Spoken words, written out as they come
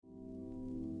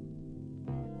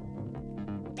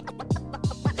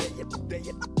Day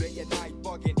and night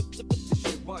bugging.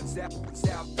 Shit runs out.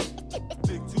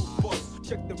 Big two bucks.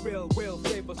 Check the real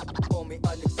flavors. Call me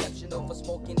unexceptional for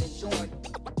smoking and joint.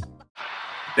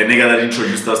 The nigga that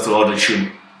introduced us to Auto-Tune.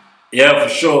 Yeah, for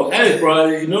sure. Hey, bro,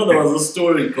 you know there was a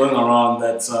story going around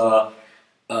that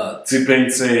T-Pain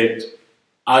said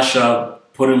Usher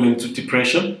put him into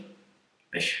depression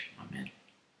Ish, my man.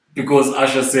 because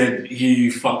Usher said he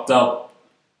fucked up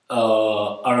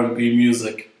R&B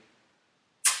music.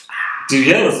 Did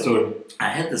you hear the story? I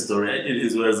heard the story.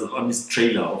 It was on this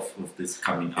trailer of this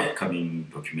upcoming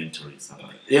documentary. Something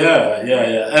like that.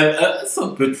 Yeah. And it's a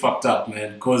bit fucked up,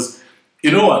 man, because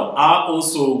you know what? I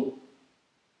also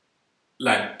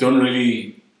don't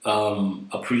really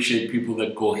appreciate people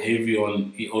that go heavy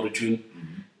on the Auto-Tune.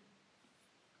 Mm-hmm.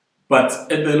 But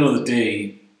at the end of the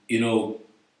day, you know,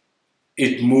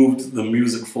 it moved the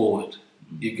music forward.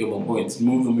 Mm-hmm. You get my point? It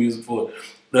moved the music forward.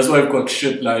 That's why I've got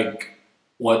shit like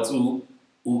what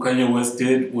Kanye West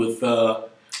did with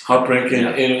Heartbreak and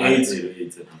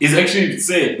 808. He's actually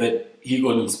said that he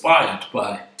got inspired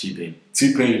by T-Pain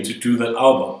to do that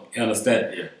album. You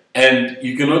understand? Yeah. And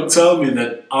you cannot tell me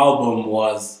that album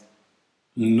was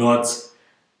not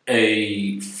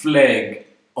a flag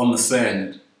on the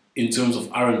sand in terms of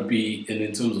R&B and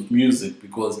in terms of music,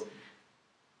 because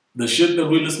the shit that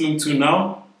we're listening to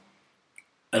now,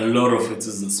 a lot of it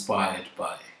is inspired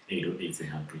by 808 and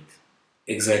Heartbreak.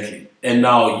 Exactly. And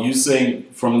now you saying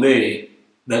from there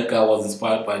that guy was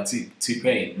inspired by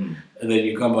T-Pain, and then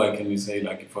you come back and you say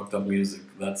like he fucked up music.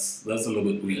 That's a little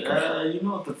bit weak. You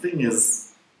know, the thing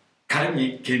is,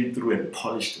 Kanye came through and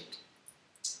polished it.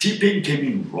 T-Pain came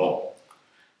in raw.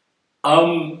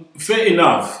 Fair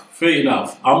enough.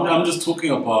 I'm just talking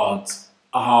about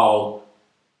how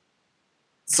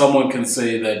someone can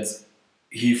say that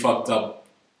he fucked up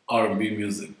R&B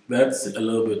music. That's a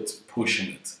little bit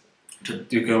pushing it. Do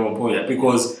you get my point? Yeah.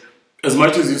 Because as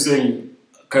much as you're saying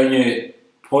Kanye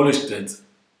polished it,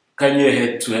 Kanye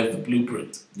had to have the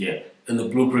blueprint. Yeah. And the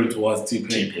blueprint was T-Pain.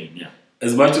 T-Pain, yeah.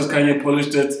 As much as Kanye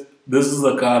polished it, this is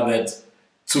a guy that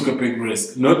took a big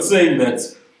risk. Not saying that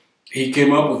he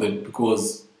came up with it,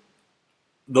 because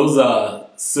those are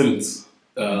synths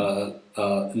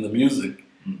in the music,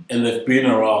 and they've been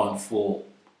around for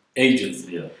ages.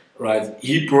 Yeah. Right?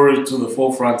 He brought it to the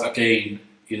forefront again,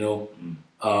 you know.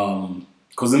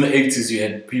 Because in the 80s you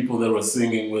had people that were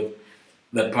singing with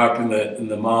that pipe in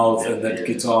the mouth and that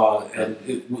guitar, and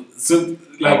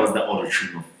that was the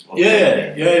Auto-Tune of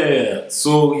yeah.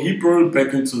 So he brought it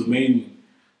back into the main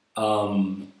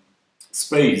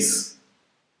space,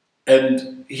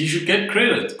 and he should get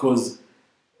credit, because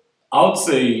I would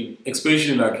say,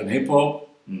 especially like in hip hop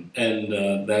and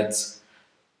that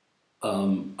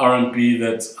R&B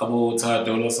that Abo Ty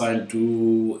Dolla $ign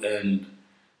do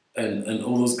and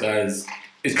all those guys,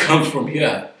 it comes from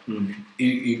here.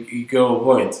 You go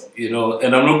avoid, you know.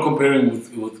 And I'm not comparing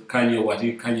with Kanye what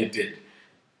Kanye did.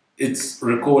 It's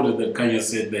recorded that Kanye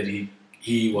said that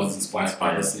he was inspired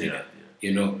by this nigga,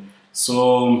 you know.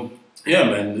 So yeah,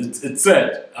 man, it's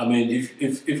sad. I mean,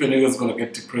 if a nigga's gonna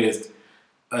get depressed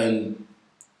and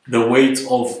the weight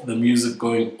of the music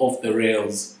going off the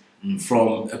rails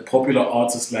from a popular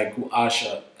artist like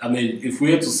Usher, I mean, if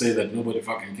we had to say that, nobody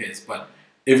fucking cares, but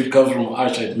if it comes from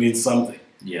Usher, it means something.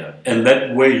 Yeah. And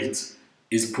that weight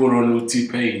is put on with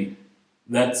T-Pain.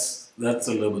 That's a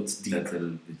little bit steep. That's a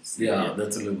little bit steep. Yeah,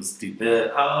 that's a little bit steep.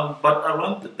 But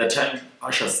around the time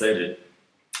Usher said it,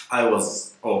 I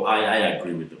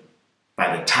agree with him.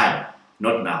 By the time,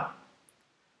 not now.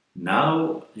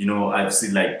 Now, you know, I've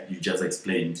seen, like you just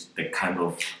explained, the kind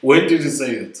of... When did you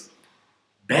say it?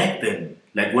 Back then,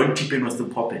 like when T-Pain was still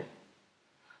popping.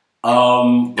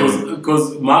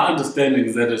 Because my understanding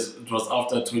is that it was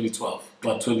after 2012,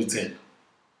 but 2010.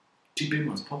 T-Pain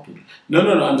was popping. No,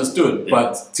 understood. Yeah.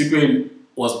 But T-Pain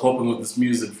was popping with this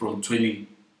music from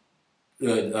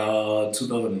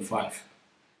 2005.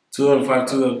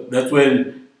 2005, that's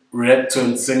when Rap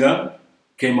Turned Singer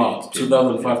came out.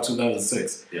 2005,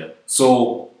 2006. Yeah.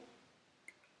 So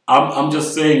I'm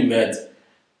just saying that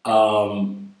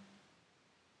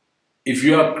if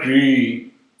you agree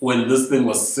when this thing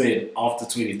was said after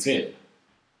 2010,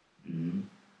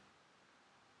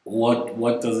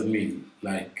 what does it mean?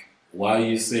 Like, why are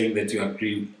you saying that you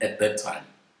agree at that time?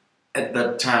 At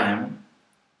that time,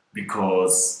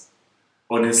 because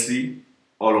honestly,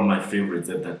 all of my favorites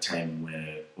at that time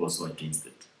were also against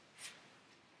it.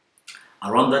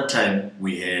 Around that time,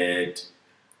 we had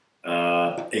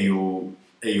AOD,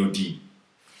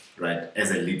 right, as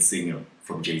a lead singer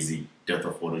from Jay-Z, Death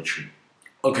of Auto-Tune.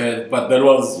 Okay, but that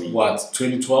was what,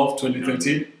 2012,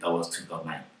 2013? No, that was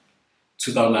 2009.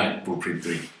 2009. Blueprint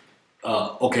 3.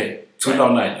 Okay,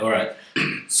 2009. All right.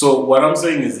 So what I'm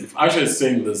saying is, if Usher is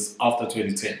saying this after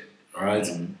 2010, all right,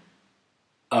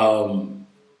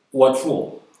 what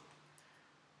for?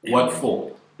 What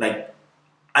for? Like,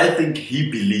 I think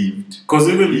he believed Because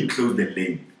even he closed the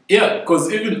lane. yeah,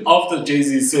 because even after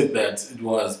Jay-Z said that, it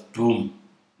was boom.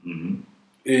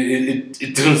 It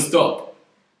didn't stop.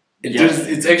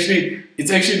 It's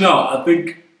actually now. I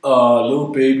think Lil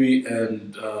Baby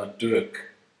and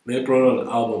Dirk, they brought out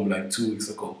an album like 2 weeks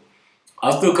ago.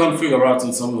 I still can't figure out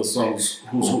in some of the songs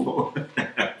who's who,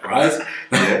 right?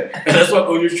 And that's what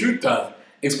Audio Shoot does,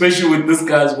 especially with these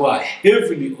guys who are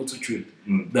heavily auto-tuned,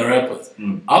 the rappers.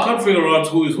 I can't figure out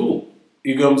who is who.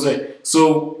 You get what I'm saying?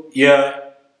 So yeah,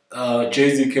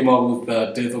 Jay-Z came out with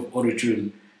Death of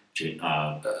Auto-Tune.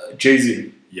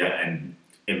 Jay-Z. Yeah, and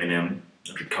Eminem,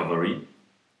 Recovery.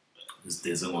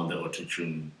 There's on the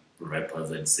auto-tune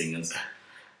rappers and singers.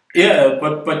 Yeah,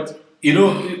 but you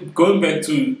know, going back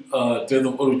to Death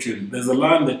of Auto-Tune, there's a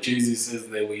line that Jay-Z says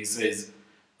there where he says,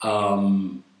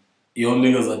 your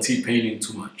niggas are T-Paining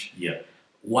too much. Yeah.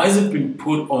 Why has it been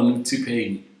put on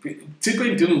T-Pain?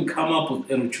 T-Pain didn't come up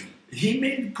with auto-tune. He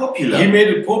made it popular. He made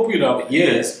it popular,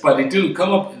 yes, but it didn't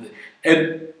come up with it.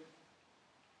 And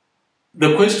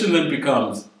the question then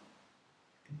becomes,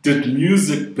 did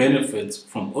music benefit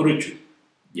from auto-tune?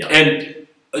 Yeah. And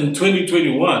in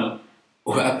 2021,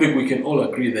 I think we can all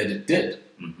agree that it did.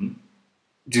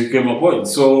 Do you get my point?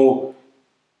 So,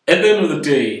 at the end of the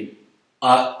day,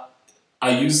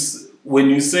 when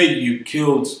you say you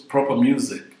killed proper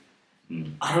music,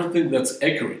 I don't think that's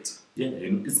accurate. Yeah,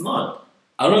 it's not.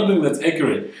 I don't think that's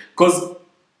accurate. Because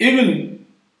even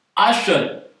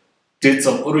Usher did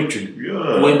some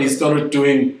auto-tune when he started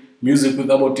doing music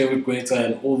with about David Guetta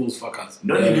and all those fuckers.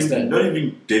 Not even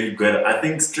David Guetta. I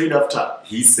think straight after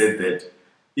he said that,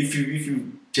 if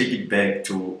you take it back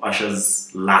to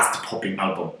Usher's last popping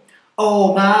album,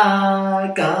 oh my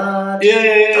God,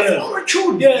 that's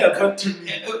auto-tune. Yeah, but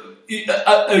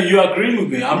you agree with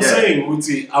me. I'm saying,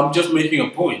 Uti, I'm just making a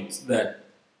point that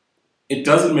it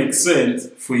doesn't make sense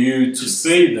for you to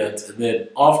say that, then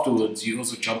afterwards you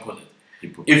also jump on it.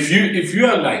 If you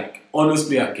are like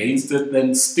honestly against it,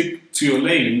 then stick to your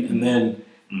lane and then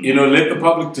let the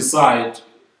public decide.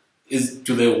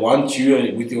 Do they want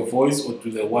you with your voice or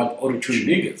do they want auto-tune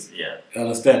niggas? Yeah. You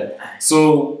understand?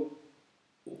 So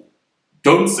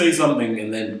don't say something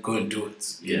and then go and do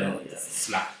it. It's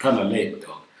like kind of lame,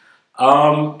 dog.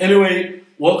 Anyway,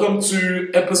 welcome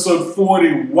to episode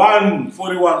 41.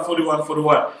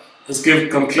 41. Let's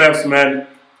give some claps, man.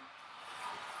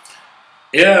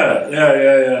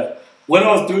 Yeah. When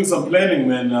I was doing some planning,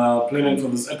 planning for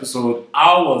this episode,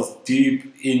 I was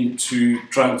deep into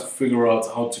trying to figure out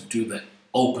how to do the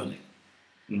opening.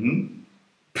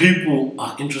 People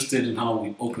are interested in how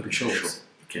we open shows. Sure.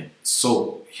 Okay.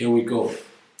 So here we go.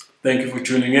 Thank you for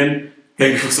tuning in.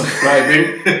 Thank you for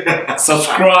subscribing.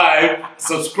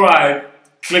 Subscribe.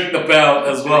 Click the bell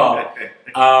as well.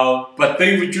 But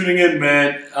thank you for tuning in,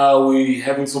 man. We're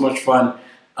having so much fun.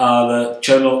 The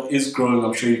channel is growing.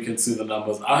 I'm sure you can see the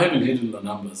numbers. I haven't hidden the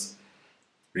numbers.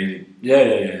 Really?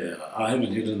 Yeah. I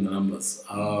haven't hidden the numbers.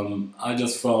 I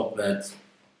just felt that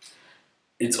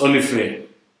it's only fair,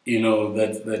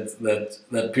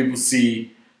 that people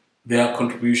see their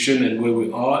contribution and where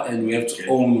we are, and we have to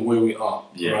own where we are,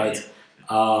 right?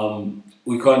 Yeah.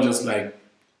 We can't just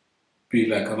be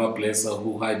like a blesser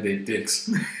who hide their dicks.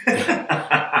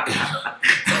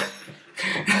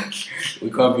 We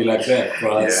can't be like that,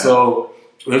 right? Yeah. So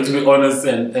we have to be honest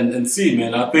and see,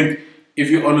 man. I think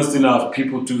if you're honest enough,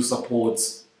 people do support.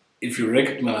 If you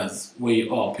recognize where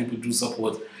you are, people do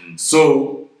support.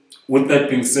 So with that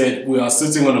being said, we are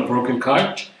sitting on a broken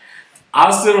couch.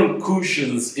 I sit on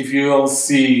cushions. If you all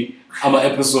see our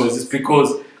episodes, it's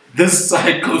because this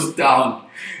side goes down.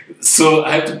 So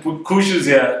I have to put cushions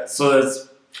here so that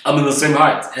I'm in the same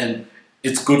height, and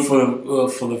it's good for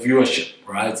the viewership,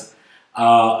 right?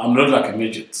 I'm not like a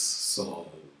midget, so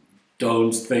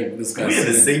don't think this guy's... We're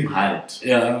the same height.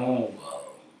 Yeah, well,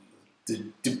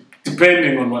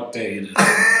 depending on what day it is.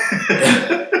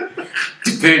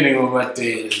 Depending on what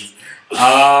day it is.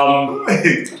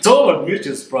 It's all about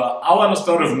midgets, bro. I want to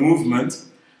start a movement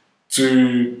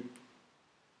to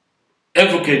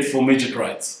advocate for midget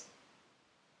rights.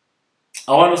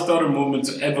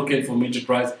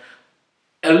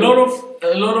 A lot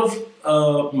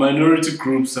of minority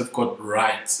groups have got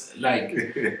rights. Like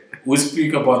we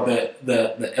speak about the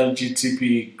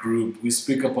LGBT group. We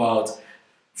speak about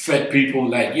fat people.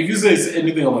 Like if you say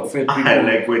anything about fat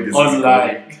people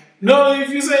online, if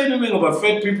you say anything about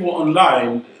fat people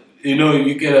online,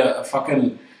 you get a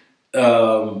fucking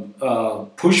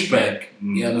pushback.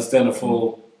 You understand,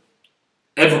 for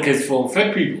advocates for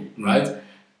fat people, right?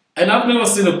 And I've never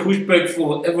seen a pushback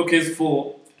for advocates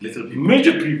for Little people.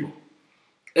 midget people.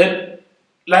 And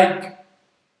like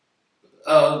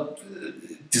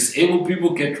disabled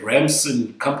people get ramps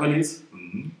in companies.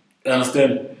 You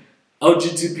understand?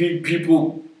 LGBT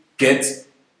people get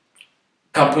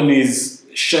companies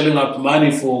shelling out money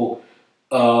for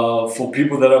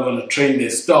people that are going to train their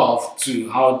staff to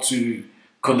how to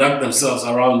conduct themselves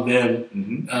around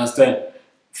them. Understand?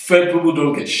 Fat people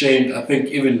don't get shamed. I think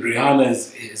even Rihanna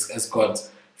has got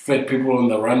fat people on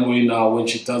the runway now when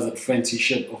she does that fancy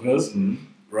shit of hers,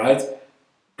 right?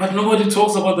 But nobody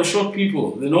talks about the short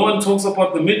people. No one talks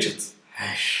about the midgets.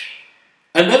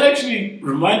 And that actually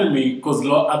reminded me, because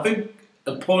I think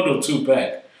a pod or two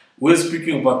back, we were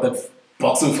speaking about that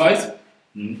boxing fight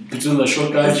between the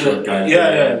short guys. The short guys,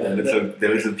 the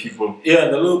little people. Yeah,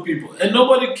 the little people. And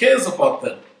nobody cares about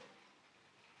them.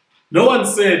 No one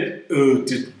said,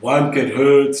 did one get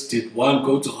hurt? Did one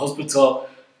go to hospital?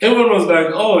 Everyone was like,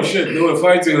 oh shit, they were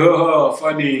fighting,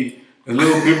 funny. The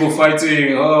little people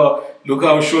fighting, look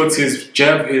how short his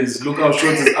jab is, look how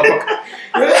short his uppercut.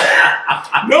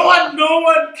 No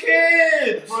one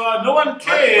cared, bro. No one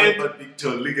cared. But Victor,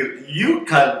 look at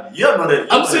you're not a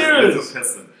I'm serious. little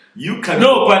person. You can.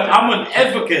 No, but I'm an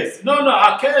advocate. No,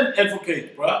 I can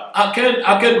advocate, bro. I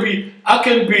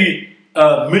can be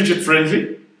midget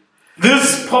friendly.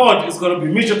 This pod is gonna be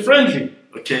midget friendly.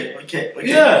 Okay.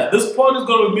 Yeah, this pod is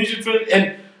gonna be midget friendly,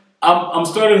 and I'm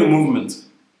starting a movement.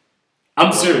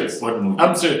 I'm serious. What movement?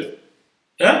 I'm serious.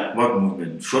 Yeah? What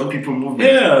movement? Short people movement?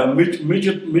 Yeah,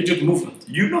 midget movement.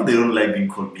 You know they don't like being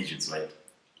called midgets, right?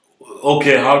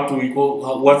 Okay, how do we go?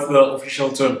 What's the official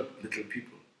term? Little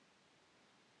people.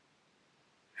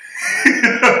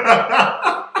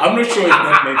 I'm not sure if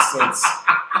that makes sense.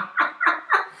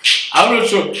 I'm not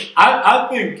sure. I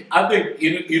think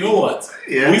you know what?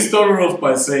 Yeah. We started off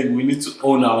by saying we need to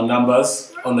own our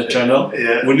numbers on the channel.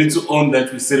 Yeah. We need to own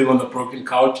that we're sitting on the broken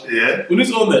couch. Yeah. We need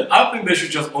to own that. I think they should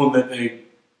just own that they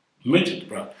midget,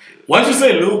 bro. Once you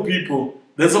say little people,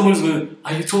 then someone's going,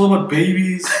 are you talking about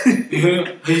babies?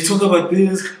 Are you talking about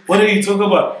this? What are you talking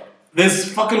about?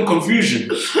 There's fucking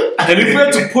confusion. And if we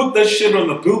had to put that shit on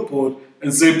the billboard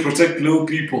and say protect little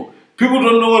people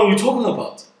don't know what we're talking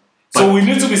about. So we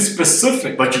need to be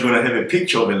specific. But you're gonna have a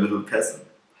picture of a little person.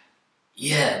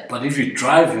 Yeah, but if you're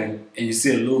driving and you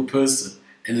see a little person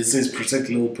and it says protect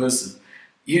little person,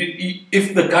 you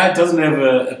if the guy doesn't have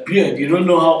a beard, you don't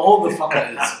know how old the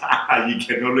fucker is. You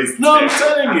can always No, I'm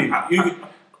telling you.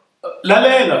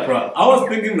 Lalela, bro. I was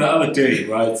thinking the other day,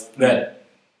 right, that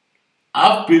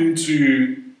I've been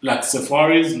to like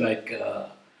safaris, like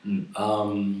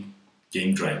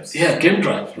game drives. Yeah, game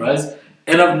drives, right?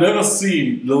 And I've never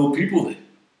seen little people there,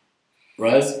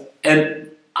 right?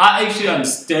 And I actually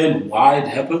understand why it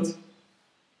happens,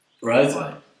 right?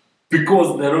 Why?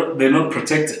 Because they're not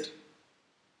protected.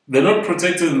 They're not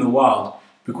protected in the wild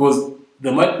because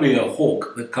there might be a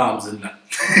hawk that comes and like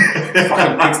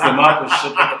fucking picks them up and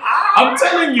shit. I'm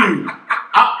telling you,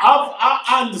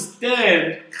 I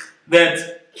understand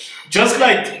that just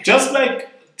like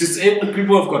disabled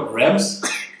people have got ramps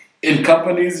in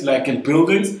companies, like in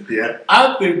buildings. Yeah.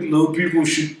 I think little people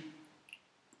should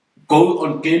go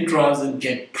on game drives and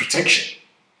get protection.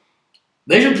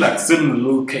 They should like sit in a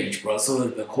little cage, bro, so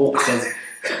that the hawk doesn't.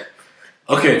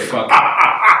 Okay, fuck.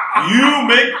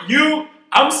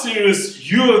 I'm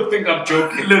serious. You think I'm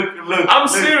joking? Look. I'm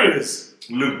serious.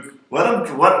 Look, what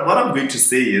I'm going to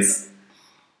say is,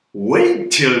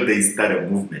 wait till they start a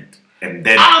movement and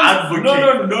then advocate. No.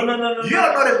 You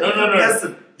are not a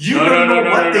person. You don't know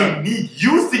what they need.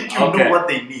 You think you know what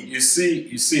they need. You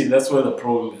see, that's where the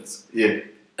problem is. Yeah.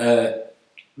 The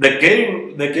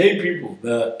gay people,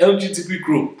 the LGBT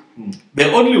group,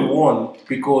 they only won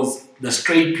because the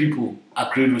straight people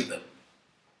agreed with them.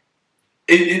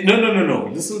 No.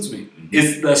 Listen to me.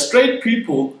 It's the straight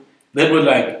people that were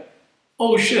like,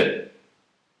 oh shit.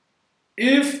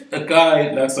 If a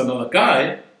guy likes another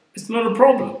guy, it's not a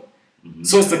problem.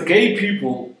 So it's the gay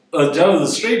people, the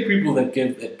straight people that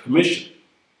gave that permission.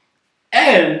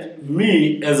 And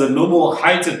me, as a normal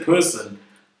heighted person,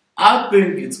 I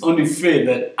think it's only fair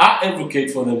that I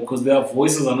advocate for them because their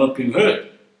voices are not being heard.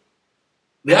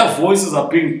 Their voices are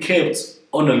being kept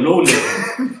on a low level.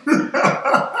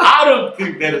 I don't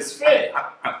think that is fair.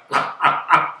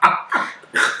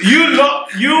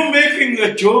 You making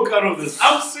a joke out of this.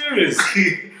 I'm serious.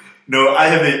 No, I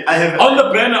have on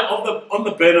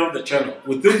the banner of the channel.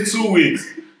 Within 2 weeks,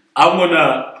 I'm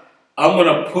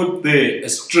gonna put there a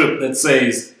strip that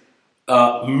says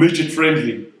midget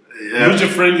friendly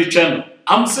channel.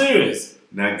 I'm serious.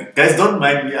 Now, guys, don't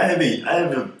mind me. I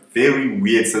have a very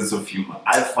weird sense of humor.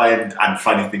 I find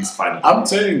unfunny things funny. I'm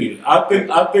telling you, I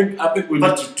think we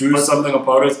need to do something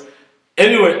about it.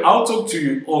 Anyway, I'll talk to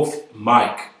you off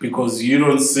mic because you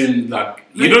don't seem like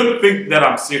you don't think that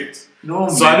I'm serious. No,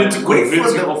 so man. I need to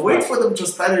convince you off Wait mic. for them to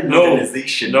start an No,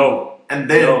 organization. no, and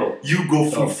then no, you go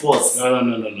full force.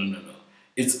 No.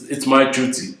 It's my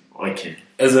duty. Okay.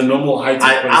 As a normal high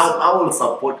tech person. I will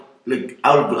support. Like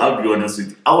I'll be honest with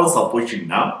you. I will support you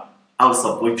now. I will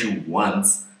support you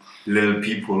once little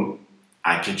people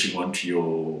are catching on to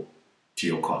your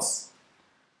cause.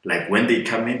 Like when they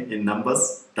come in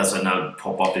numbers, that's when I'll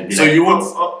pop up and be so like, you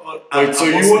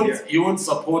won't you won't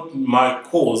support my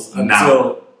cause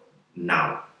until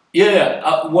now.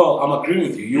 Yeah. Well, I'm agreeing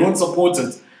with you. You won't support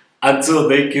it until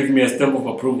they give me a stamp of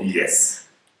approval. Yes.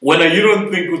 When you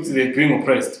don't think they're being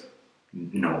oppressed.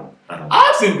 No, I don't.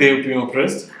 I think they're being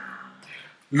oppressed.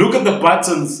 Look at the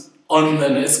buttons on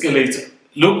an escalator.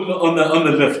 Look on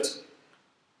the lift.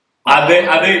 Are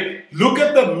they? Look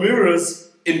at the mirrors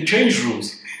in change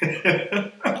rooms.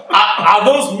 Are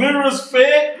those mirrors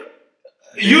fair?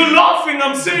 You laughing?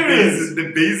 I'm serious.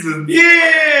 The basin.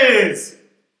 Yes.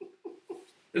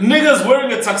 Nigga's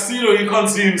wearing a tuxedo. He can't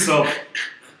see himself.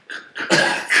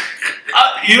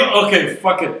 Okay,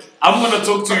 fuck it. I'm gonna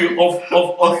talk to you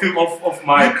off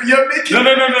my. You're making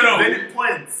no. many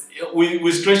points.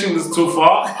 We're stretching this too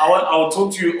far. I'll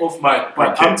talk to you off mic.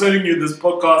 But Okay. I'm telling you, this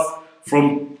podcast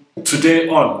from today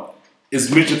on is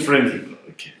midget friendly.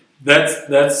 Okay.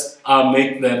 That's I'll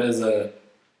make that as a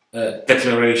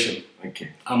declaration.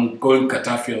 Okay. I'm going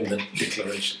Katafi on that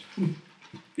declaration.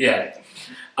 Yeah.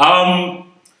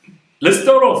 Let's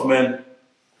start off, man.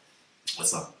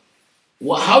 What's up?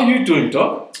 How you doing,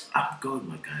 dog? I'm good,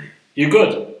 my guy. You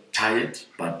good? Tired,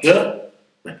 but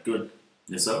good.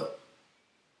 Yes, sir.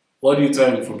 What are you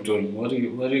tired from doing? What have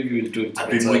you been doing? I've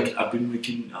been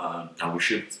working double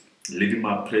shift, leaving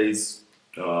my place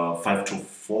 5 to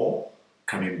 4,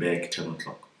 coming back 10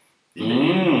 o'clock.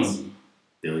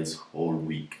 There is whole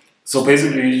week. So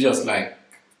basically, you're just like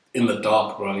in the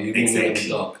dark, bro. You're Exactly. in the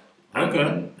dark.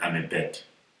 Okay. I'm in bed.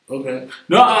 Okay.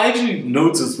 No, I actually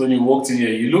noticed when you walked in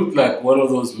here, you looked like one of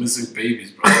those missing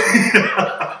babies, bro.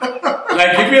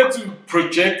 Like if you had to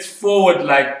project forward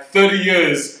like 30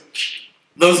 years,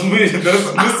 those missing 10,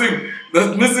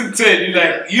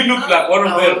 you look like one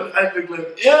of them. I look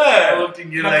like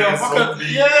like a fucking zombie.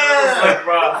 yeah,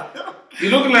 bro. You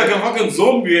look like a fucking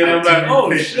zombie, and I'm like,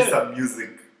 oh shit. Some music.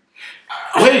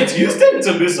 Wait, you stay in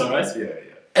Tembisa, right? Yeah.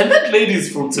 And that lady's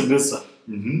from Tembisa.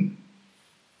 Mm-hmm.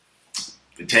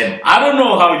 The 10. I don't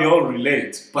know how y'all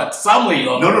relate, but somewhere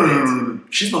y'all relate. No.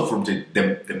 She's not from the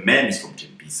man is from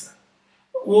Tembisa.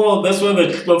 Well, that's where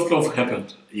the clove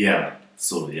happened. Yeah.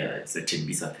 So it's a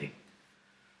Tembisa thing.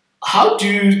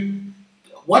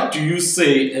 What do you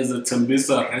say as a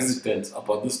Tembisa resident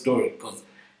about this story? Because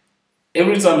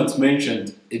every time it's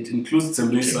mentioned, it includes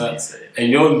Tembisa, and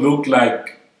y'all look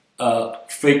like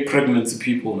fake pregnancy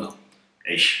people now.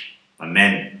 Ish, my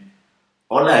man.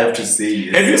 All I have to say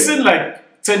is... Have you seen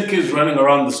like 10 kids running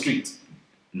around the street?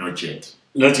 Not yet.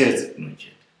 Not yet.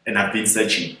 And I've been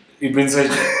searching. You've been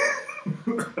searching.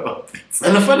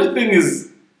 And the funny thing is,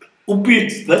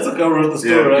 Upit, that's the guy who wrote the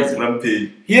story, right?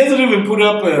 He hasn't even put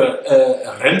up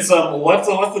a ransom or what's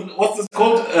it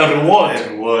called? A reward. A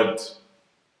reward.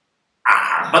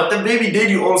 But the baby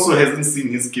daddy also hasn't seen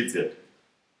his kids yet.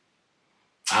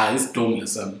 He's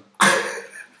dumbless, son.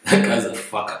 That guy's a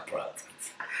fucker, bro.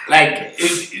 Like,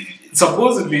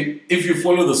 supposedly, if you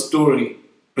follow the story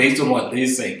based on what they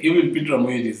say, even Peter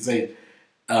Moedi said,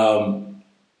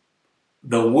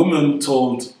 the woman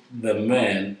told the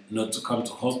man not to come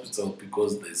to hospital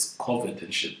because there's COVID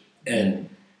and shit. And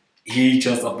he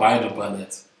just abided by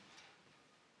that.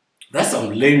 That's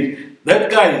some lame. That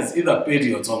guy is either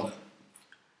Petty or Tonga.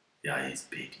 Yeah, he's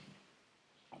Petty.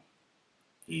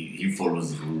 He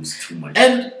follows the rules too much.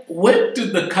 And when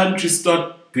did the country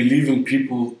start believing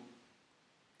people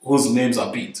whose names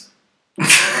are Pete?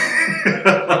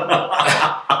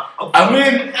 I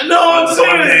mean, no, I'm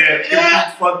serious.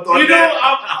 Yeah. You know,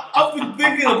 I've been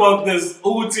thinking about this.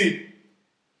 Uti,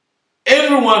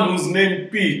 everyone who's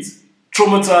named Pete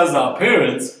traumatized our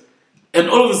parents, and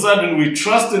all of a sudden we're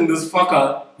trusting this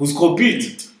fucker who's called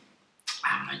Pete.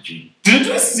 My G. Did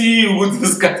we see what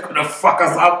this guy's gonna fuck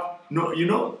us up? No, you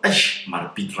know,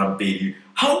 Pete Rampedi.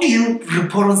 How do you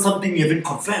report on something you haven't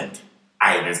confirmed?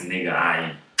 This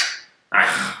nigga,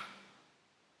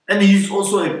 And he's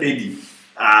also a petty.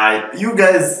 You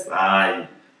guys,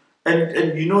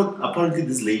 And you know, apparently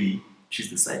this lady, she's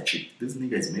the side chick. This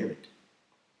nigga is married.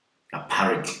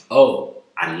 Apparently. Oh.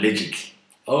 Allegedly.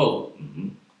 Oh. Mm-hmm.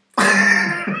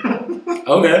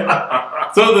 Okay.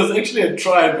 So there's actually a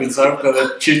tribe in South Africa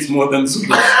that cheats more than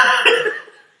Zulus.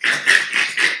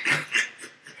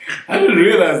 I didn't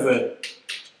realize that.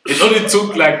 It only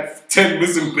took like 10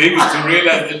 missing babies to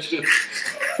realize that shit.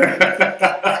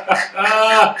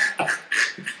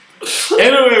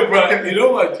 Anyway, bro, you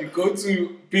know what? You go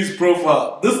to Peace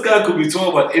Profile. This guy could be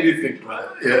talking about anything, bro.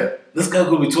 Yeah. This guy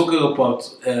could be talking about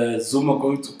Zuma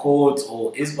going to court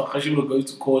or Isma Khashoggi going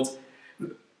to court.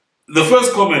 The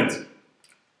first comment,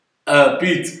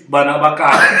 Pete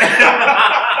Banabaka.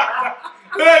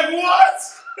 Like, what?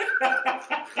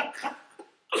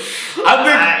 I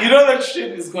think, you know, that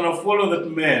shit is gonna follow that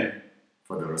man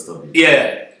For the rest of it.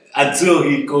 yeah, until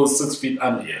he goes 6 feet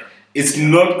under. Yeah. It's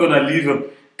not gonna leave him.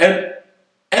 And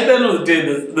at the end of the day,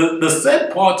 the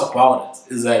sad part about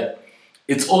it is that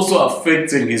it's also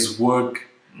affecting his work,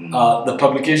 the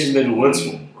publication that he works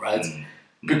for, right?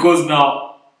 Because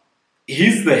now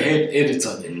he's the head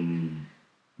editor there.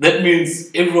 That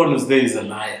means everyone who's there is a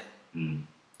liar.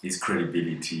 His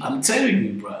credibility. I'm telling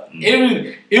you, bro.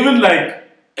 Even like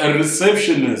a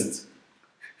receptionist,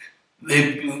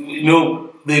 they're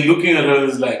looking at her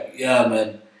as like, yeah,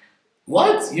 man.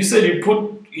 What? You said you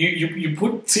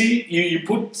put tea, you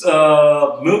put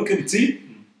milk in tea?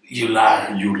 You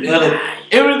lie. You lie. Like,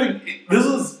 everything.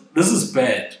 This is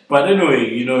bad. But anyway,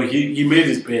 he made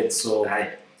his bed, so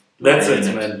that's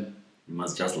it, man. You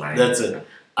must just lie. That's it.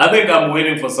 I think I'm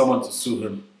waiting for someone to sue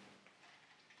him.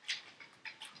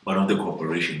 One of the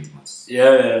corporations must.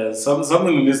 Yeah,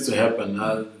 something needs to happen.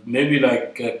 Maybe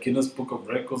like Guinness Book of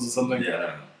Records or something.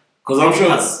 Yeah. Because I'm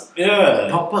sure. Yeah.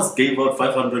 Pampers gave out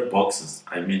 500 boxes.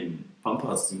 I mean,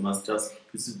 Pampers, you must just.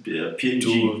 This is PNG.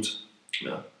 Dude.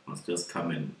 Yeah, must just come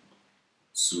and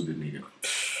sue the nigga.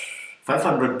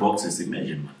 500 boxes,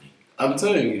 imagine, man. I'm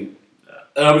telling you.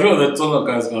 And I'm sure that Tonga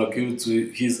guy is going to give it to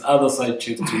his other side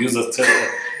chick to use as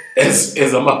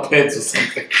a Muppet or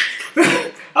something.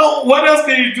 What else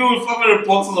can you do with 500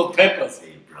 boxes of peppers?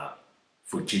 Hey, bruh.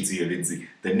 For kids here, Lindsay.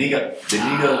 The nigga,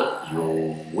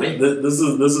 yo, wait. This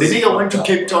is The nigga went to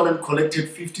Cape Town and collected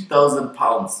 50,000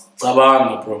 pounds.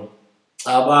 Tabanga, bro.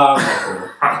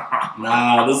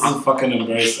 Nah, this is fucking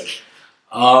embarrassing.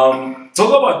 Talk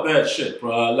about that shit,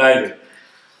 bro. Like,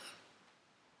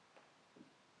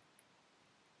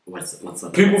 What's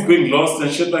up? people being lost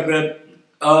and shit like that.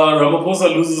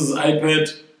 Ramaphosa loses his iPad,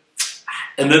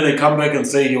 and then they come back and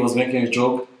say he was making a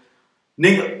joke.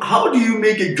 Nigga, how do you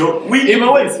make a joke? Wait,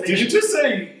 did you just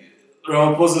say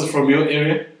Ramaphosa is from your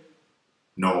area?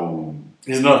 No.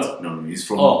 He's not. No, he's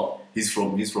from he's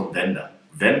from Venda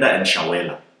and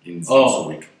Shawela in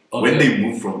Soweto. Okay. When they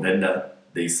moved from Venda,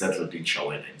 they settled in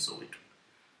Shawela in Soweto.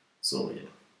 So yeah.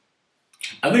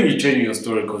 I think you're changing your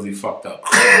story because he fucked up.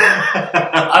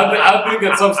 I think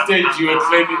at some stage you were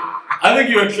claiming. I think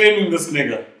you were claiming this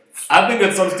nigga. I think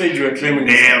at some stage you were claiming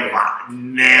this nigga.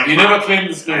 Never. You never claimed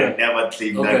this nigga. I never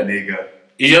claimed that nigga.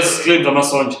 You just claimed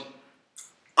Amasonja.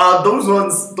 Those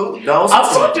ones. Those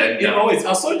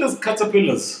are soldiers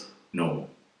caterpillars? No.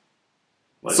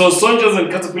 What? So soldiers and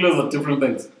caterpillars are different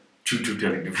things. Two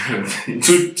totally different things.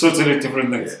 Two totally different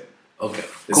things. Yeah. Okay.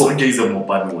 The Cool. soldier is a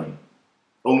Mopani one.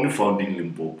 Only found in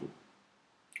Limpopo.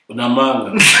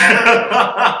 Namanga.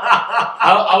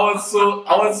 I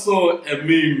once saw a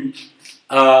meme.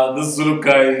 This Zulu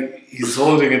guy, he's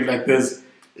holding it like this.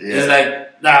 Yeah. He's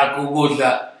like, nah, go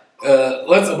that.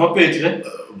 What's a Bapeti?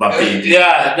 Bapeti.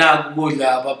 Yeah, nah, go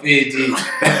that Bapeti.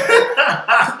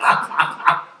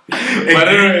 But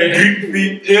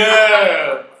anyway,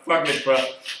 yeah, fuck it, bro.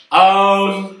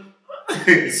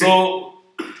 So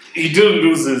he didn't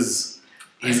lose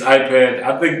his iPad.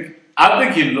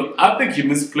 I think he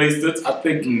misplaced it. I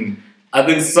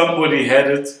think somebody had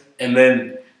it and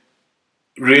then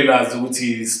realized that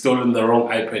he's stolen the wrong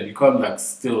iPad. You can't like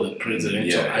steal a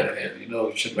presidential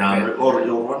iPad, shit like that. Or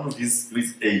one of his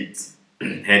aides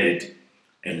had it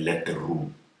and left the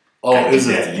room. Oh, is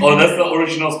it? Oh, that's the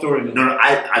original story. No,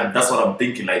 I that's what I'm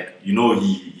thinking. Like,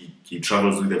 he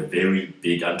travels with a very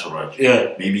big entourage.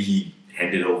 Yeah. Maybe he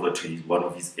handed over to one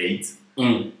of his aides,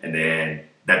 and then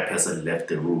that person left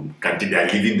the room. They are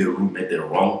leaving the room at the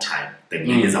wrong time. The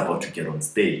nigga is about to get on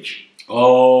stage. I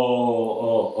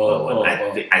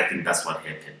think that's what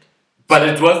happened. But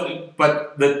it was.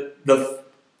 But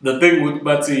the thing with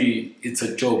Bati, it's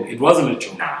a joke. It wasn't a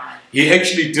joke. Nah, he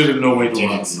actually didn't know where it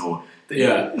was. No.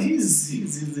 Yeah, he's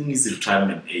in his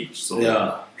retirement age, so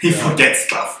he forgets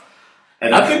stuff.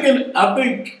 And I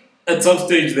think at some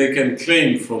stage they can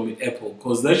claim from Apple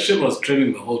because that shit was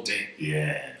training the whole day.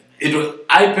 Yeah,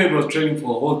 iPad was training for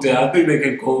a whole day. I think they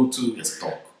can go to the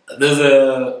stock. There's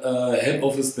a head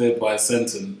office there by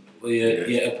Senton.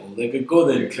 Yeah, Apple. They could go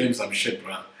there and claim some shit,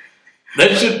 bro.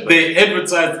 That shit, they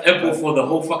advertised Apple for the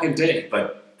whole fucking day.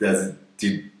 But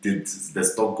did the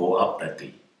stock go up that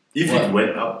day? If What? it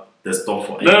went up, the stock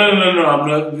for No, I'm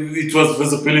not. It was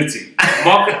visibility.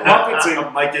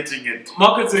 marketing it.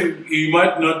 Marketing, you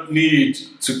might not need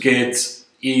to get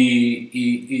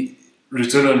a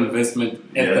return on investment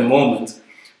at the moment,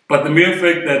 but the mere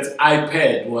fact that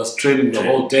iPad was trading the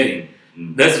whole day,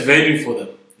 that's value for them.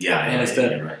 Yeah, I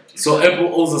understand. You're right. So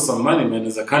Apple owes us some money, man,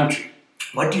 as a country.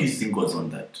 What do you think was on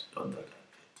that iPad?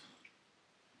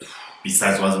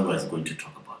 Besides what I was going to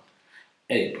talk about.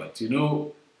 Hey, but you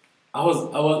know,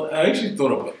 I actually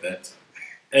thought about that,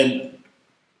 and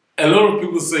a lot of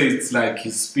people say it's like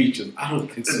his speeches. I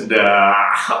don't think so.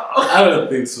 I don't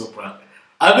think so, bro.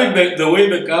 I think that the way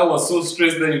the guy was so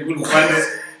stressed that he couldn't find us,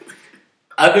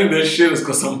 I think that shit is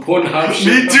because some Pornhub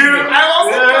shit. Me too. I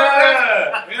also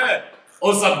yeah.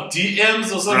 Or some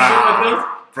DMs or some shit like that.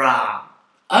 Bruh.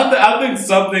 I think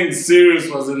something serious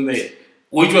was in there,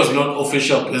 which was not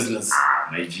official business.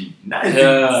 My G.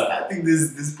 I think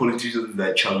these politicians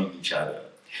are chowing each other.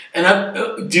 And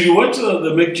did you watch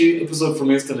the McG episode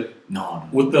from yesterday? No.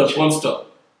 With the porn star.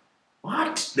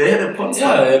 What? They had a porn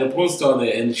star? Yeah, they had a porn star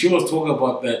there, and she was talking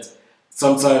about that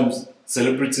sometimes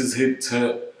celebrities hit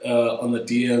her on the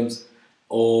DMs,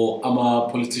 or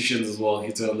politicians as well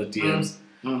hit her on the DMs.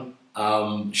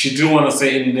 She didn't want to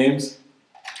say any names.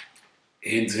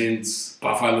 Hints,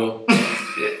 Buffalo.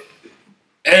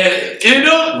 You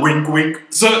know, wink, wink.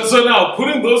 So now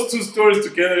putting those two stories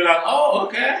together, you're like, oh,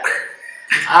 okay,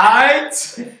 alright.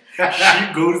 She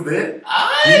goes there.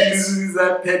 He loses his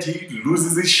iPad. He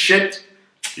loses his shit.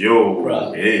 Yo,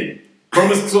 bruh. Hey.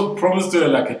 Promise to her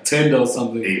like a tender or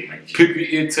something. Hey,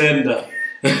 PPE tender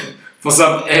for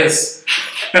some S.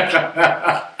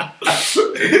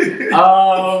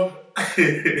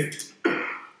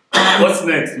 What's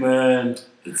next, man?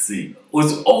 Let's see.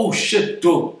 Oh shit,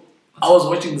 dude. I was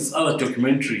watching this other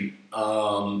documentary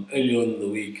earlier on in the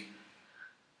week.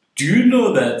 Do you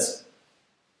know that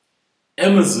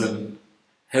Amazon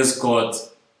has got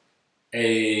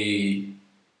a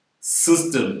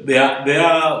system? They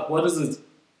are what is it?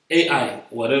 AI,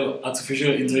 whatever,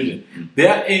 artificial intelligence.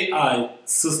 Their AI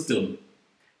system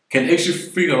can actually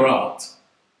figure out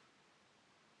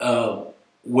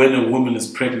when a woman is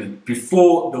pregnant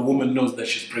before the woman knows that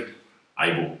she's pregnant.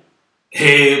 Aibo.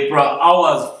 Hey, bro, I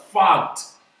was fucked.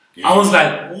 Yeah. I was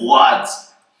like, what?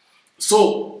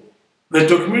 So the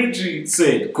documentary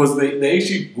said, because they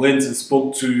actually went and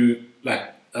spoke to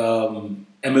like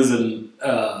Amazon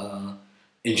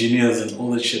engineers and all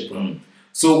that shit, bro.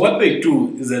 So what they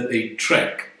do is that they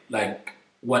track like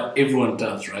what everyone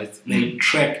does, right? They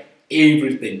track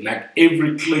everything, like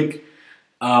every click.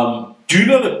 Do you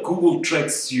know that Google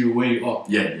tracks you where you are?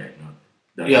 Yeah.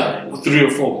 No. Yeah, 3 or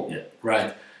 4. Yeah.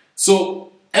 Right.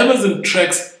 So Amazon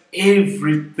tracks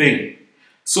everything.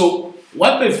 So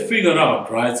what they figured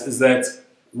out, right, is that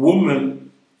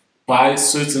women buy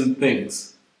certain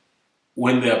things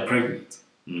when they are pregnant,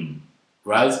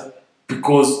 right?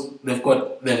 Because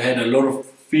they've had a lot of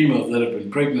females that have been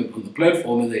pregnant on the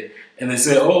platform, and they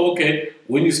say, oh, okay,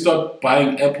 when you start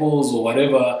buying apples or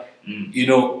whatever, you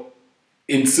know,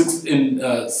 in 6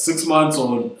 months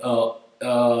or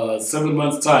 7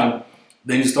 months time,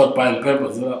 then you start buying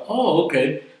Pampers. They're like, oh,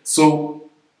 okay. So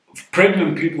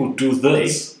pregnant people do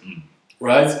this,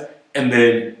 right? And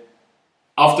then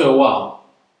after a while,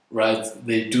 right,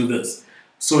 they do this.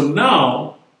 So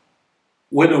now,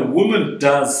 when a woman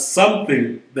does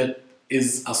something that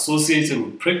is associated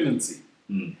with pregnancy,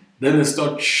 then they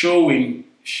start showing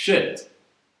shit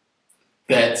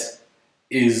that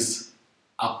is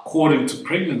according to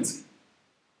pregnancy.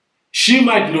 She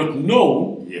might not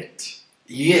know yet.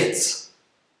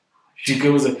 She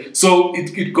goes, so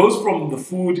it goes from the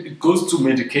food, it goes to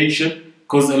medication,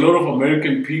 because a lot of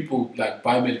American people like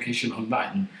buy medication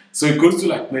online. So it goes to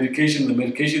like medication, the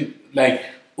medication, like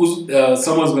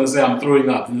someone's going to say, I'm throwing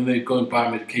up, and then they go and buy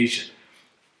medication.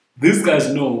 These guys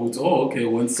know, oh, okay,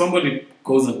 when somebody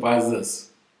goes and buys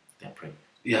this, they're pregnant.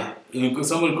 Yeah,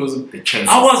 somebody goes and... The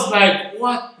I was like,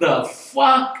 what the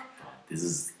fuck? This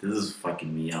is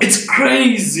fucking me up. It's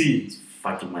crazy. It's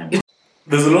fucking my...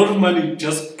 There's a lot of money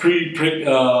just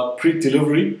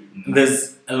pre-delivery, and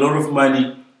there's a lot of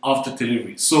money after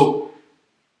delivery. So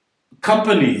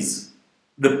companies,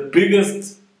 the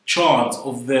biggest chance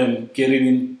of them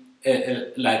getting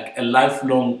a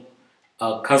lifelong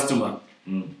customer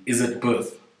is at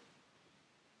birth.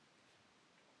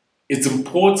 It's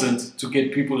important to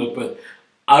get people at birth.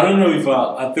 I don't know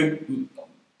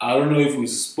if we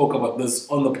spoke about this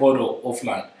on the pod or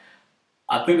offline.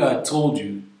 I think I told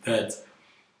you that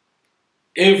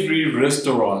every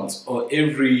restaurant or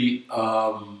every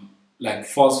like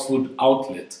fast food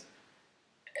outlet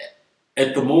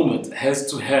at the moment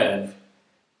has to have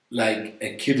like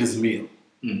a kid's meal,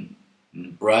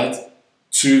 right?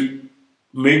 To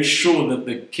make sure that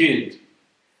the kid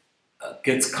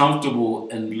gets comfortable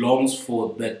and longs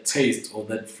for that taste or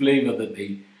that flavor that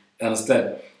they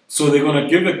understand. So they're gonna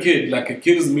give a kid like a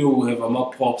kid's meal will have ama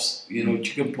pops,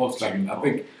 chicken pops. Like I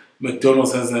think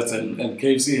McDonald's has that and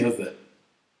KFC has that.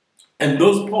 And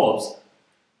those pops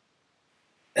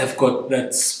have got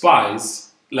that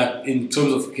spice, like in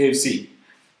terms of KFC.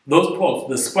 Those pops,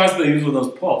 the spice they use on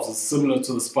those pops is similar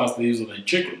to the spice they use on a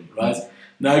chicken, right?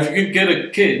 Now, if you could get a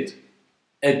kid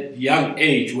at young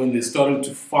age when they're starting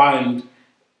to find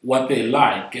what they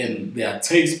like and their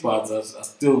taste buds are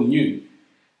still new,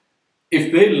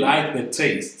 if they like the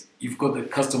taste, you've got the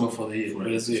customer for the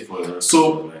year.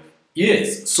 So,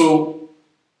 yes, so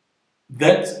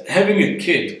that having a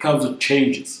kid comes with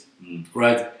changes,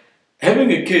 right?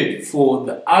 Having a kid for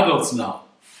the adults now,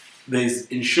 there's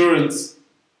insurance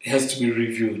has to be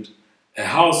reviewed, a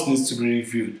house needs to be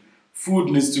reviewed, food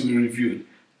needs to be reviewed,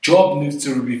 job needs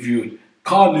to be reviewed,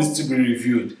 car needs to be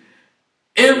reviewed,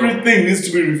 everything needs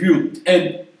to be reviewed.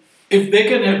 And if they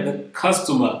can have the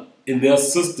customer in their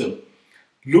system,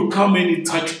 look how many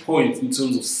touch points in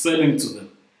terms of selling to them,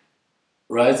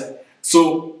 right?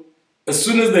 So as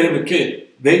soon as they have a kid,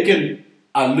 they can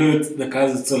alert the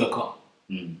guys that sell a car.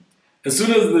 As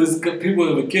soon as there's people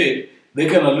have a kid, they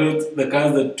can alert the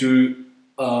guys that do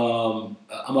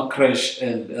a crash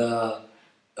and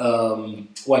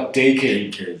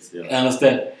daycare. Yeah.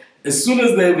 Understand? As soon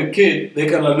as they have a kid, they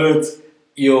can alert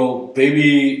your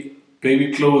baby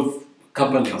clothes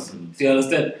companies. Do you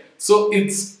understand? So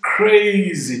it's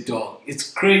crazy, dog. It's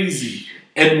crazy.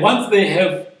 And once they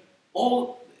have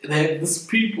these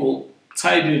people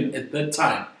tied in at that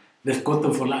time, they've got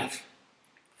them for life.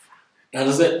 You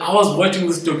understand? I was watching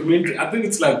this documentary. I think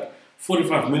it's like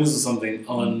 45 minutes or something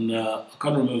on, I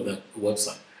can't remember the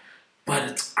website. But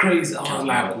it's crazy. I was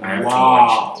like,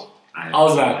 wow. I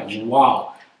was like,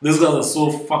 wow. These guys are so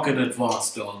fucking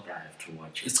advanced, dog. I have to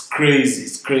watch it. It's crazy.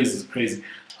 It's crazy. It's crazy.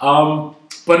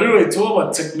 But anyway, talk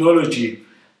about technology.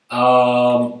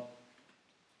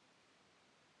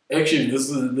 Actually, this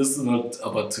is not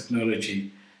about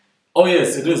technology. Oh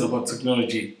yes, it is about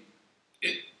technology.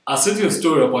 I sent you a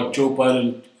story about Joe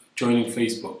Biden joining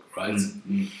Facebook, right?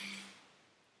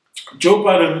 Joe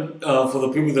Biden, for the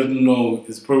people that don't know,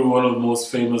 is probably one of the most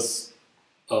famous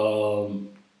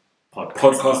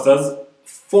podcasters,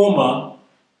 former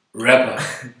rapper,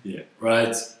 Yeah.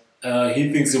 right?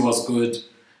 He thinks it was good.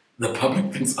 The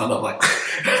public thinks otherwise.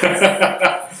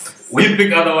 We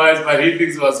think otherwise, but he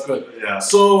thinks it was good. Yeah.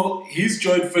 So he's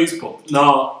joined Facebook.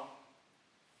 Now,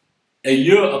 a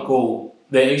year ago,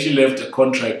 they actually left a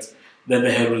contract that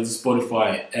they had with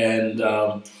Spotify, and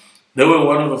they were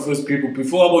one of the first people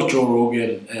before about Joe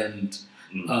Rogan and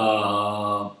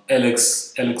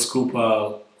Alex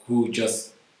Cooper, who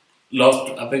just last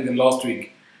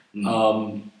week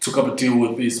took up a deal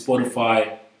with the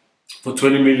Spotify for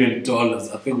 $20 million.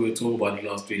 I think we were talking about it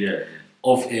last week. Yeah.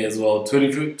 Off air as well.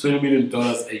 $20 million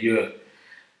a year.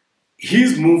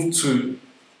 He's moved to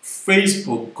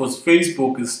Facebook because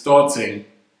Facebook is starting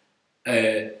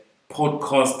a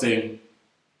podcasting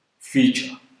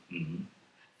feature.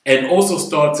 And also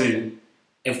starting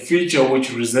a feature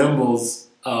which resembles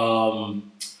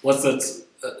what's that?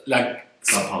 Like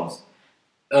Clubhouse.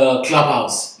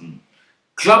 Clubhouse.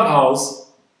 Clubhouse,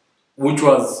 which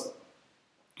was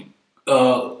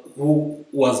who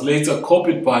was later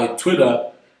copied by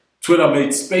Twitter. Twitter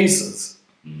made Spaces.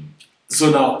 So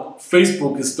now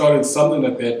Facebook is starting something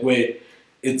like that, where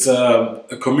it's a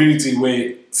community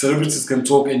where celebrities can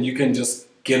talk and you can just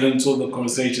get into the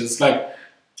conversation. It's like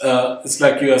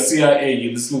you're a CIA.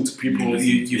 You're listening to people.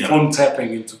 You're phone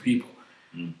tapping into people.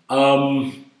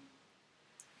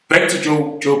 Back to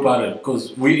Joe Biden,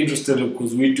 because we're interested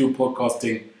because we do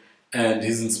podcasting, and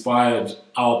he's inspired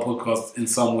our podcast in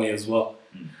some way as well.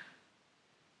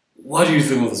 What do you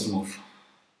think of this move?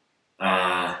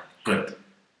 Good.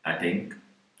 I think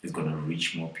it's going to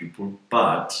reach more people,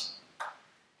 but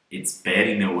it's bad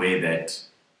in a way that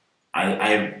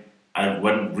I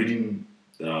when reading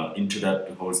into that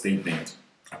whole statement,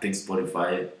 I think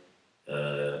Spotify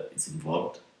is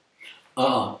involved.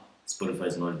 Spotify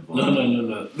is not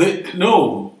involved.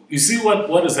 No. You see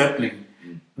what is happening?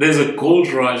 There's a gold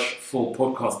rush for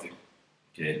podcasting.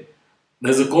 Okay.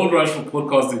 There's a gold rush for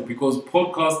podcasting because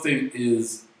podcasting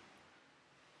is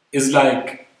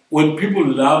like when people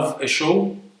love a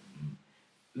show,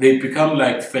 they become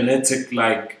like fanatic,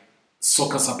 like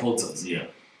soccer supporters. Yeah.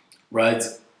 Right?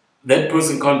 that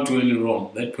person can't do any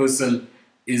wrong. That person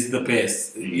is the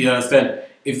best. You understand?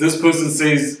 If this person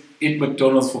says eat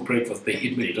McDonald's for breakfast, they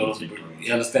eat McDonald's for breakfast.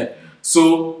 You understand?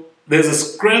 So there's a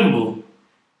scramble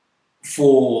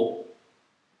for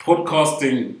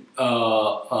podcasting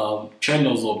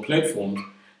channels or platforms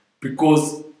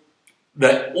because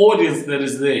the audience that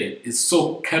is there is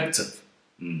so captive,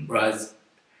 right?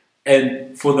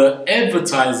 And for the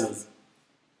advertisers,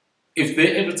 if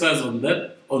they advertise on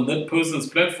that person's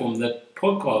platform, that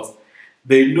podcast,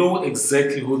 they know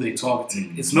exactly who they're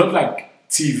targeting. It's not like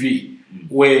TV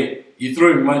where you're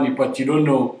throwing money, but you don't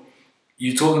know.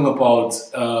 You're talking about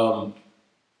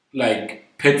like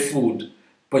pet food,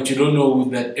 but you don't know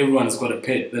that everyone has got a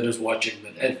pet that is watching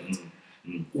that advert.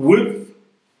 With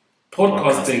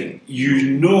podcasting,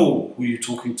 you know who you're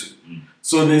talking to.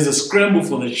 So there's a scramble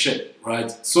for that shit,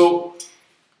 right? So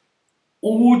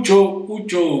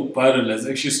Joe Biden has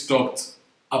actually stopped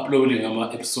uploading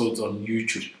our episodes on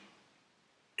YouTube.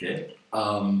 Okay.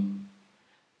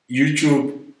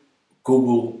 YouTube,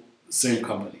 Google, same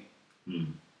company.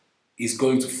 Is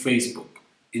going to Facebook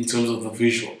in terms of the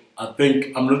visual. I'm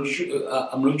not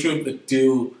sure if the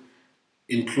deal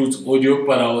includes audio,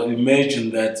 but I would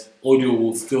imagine that audio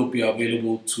will still be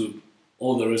available to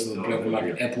all the rest of the platform,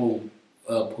 like Apple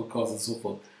podcasts and so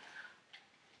forth.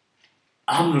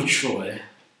 I'm not sure,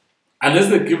 unless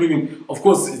they're giving him. Of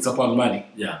course, it's about money.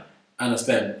 Yeah. I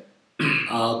understand,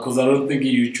 because I don't think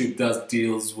YouTube does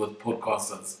deals with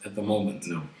podcasters at the moment.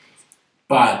 No.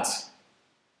 But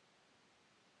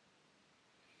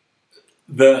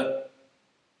the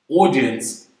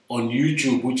audience on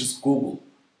YouTube, which is Google,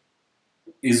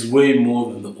 is way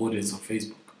more than the audience on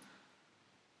Facebook.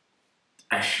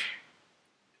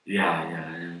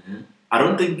 Yeah. I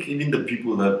don't think even the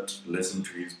people that listen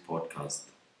to his podcast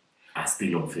are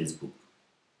still on Facebook.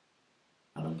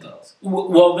 I don't think so.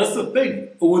 Well, that's the thing.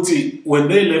 Uti, when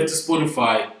they left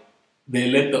Spotify,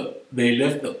 they left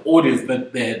the audience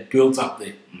that they had built up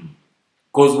there.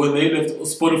 Because when they left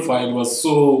Spotify, it was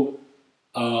so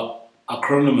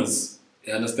acronymous.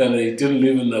 You understand? They didn't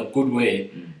live in a good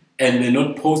way, and they're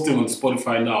not posting on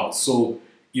Spotify now. So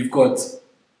you've got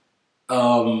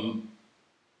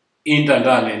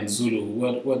Intandane in Zulu.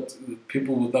 What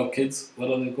people without kids?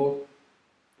 What are they called?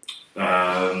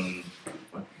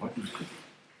 What is it?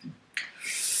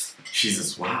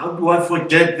 Jesus, how do I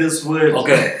forget this word?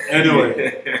 Okay.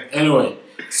 Anyway.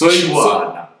 So you've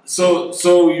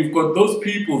got those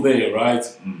people there, right?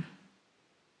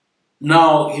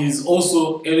 Now he's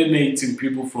also alienating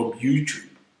people from YouTube.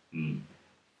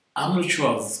 I'm not sure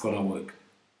how this is gonna work.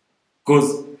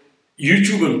 Because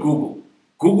YouTube and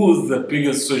Google is the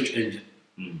biggest search engine.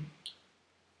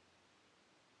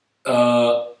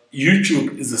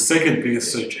 YouTube is the second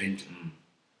biggest search engine.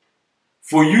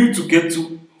 For you to get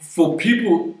to, some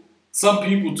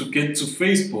people to get to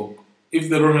Facebook, if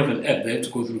they don't have an app, they have to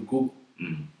go through Google.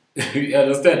 You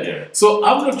understand? Yeah. So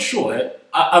I'm not sure.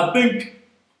 I think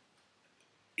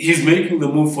he's making the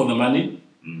move for the money.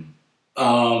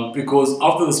 Because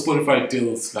after the Spotify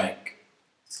deal, it's like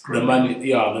the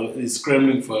money, it's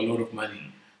scrambling for a lot of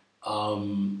money.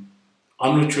 I'm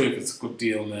not sure if it's a good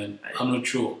deal, man. I'm not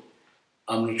sure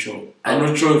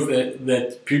if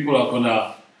that people are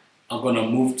gonna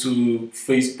move to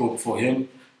Facebook for him.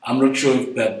 I'm not sure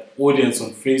if that audience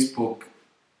on Facebook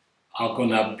are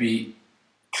gonna be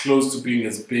close to being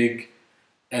as big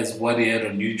as what he had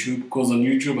on YouTube. Because on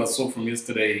YouTube, I saw from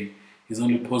yesterday, he's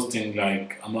only posting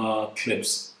like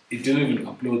clips. He didn't even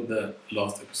upload the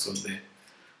last episode there.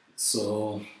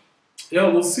 So yeah,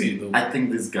 we'll see though. I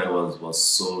think this guy was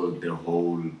sold the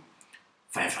whole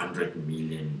 500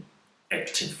 million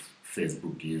active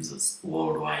Facebook users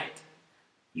worldwide.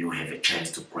 You have a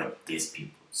chance to grab these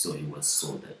people. So he was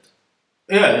sold that.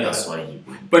 Yeah. That's why he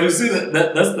went. But you see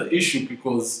that's the issue,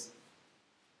 because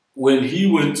when he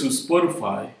went to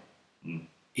Spotify,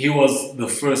 he was the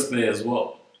first there as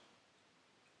well.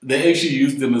 They actually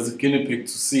used him as a guinea pig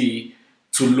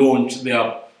to launch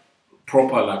their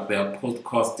proper, like their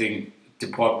podcasting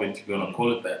department, if you're gonna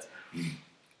call it that,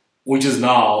 which is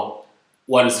now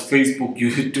what is Facebook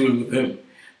doing with him.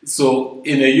 So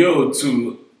in a year or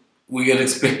two, we can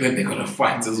expect that they're gonna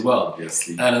fight as well.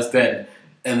 Obviously. I understand.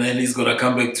 And then he's gonna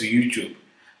come back to YouTube.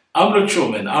 I'm not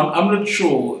sure, man. I'm not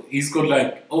sure. He's got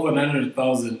like over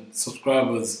 900,000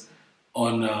 subscribers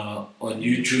on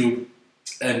YouTube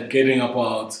and getting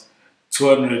about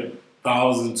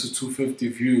 200,000 to 250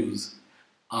 views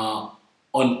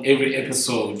on every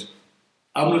episode.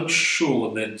 I'm not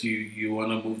sure that you want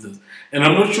to move this. And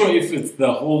I'm not sure if it's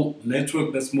the whole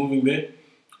network that's moving there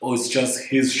or it's just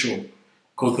his show.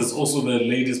 Because there's also the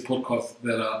latest podcasts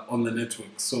that are on the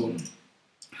network. So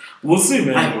We'll see,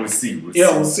 man. We'll see.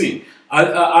 We'll see.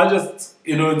 I just,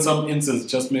 in some instances,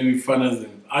 just maybe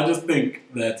financing. I just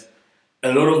think that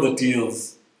a lot of the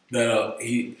deals that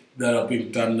are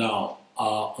being done now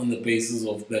are on the basis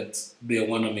of that they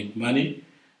want to make money,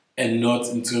 and not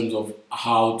in terms of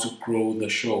how to grow the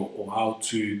show or how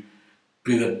to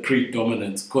be the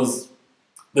predominant. Because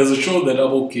there's a show that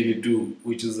Abu Kili do,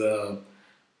 which is a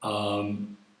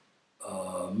 $1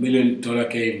 million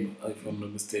game, if I'm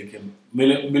not mistaken,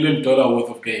 $1 million worth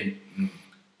of game.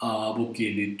 Abu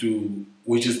Kili do,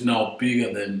 which is now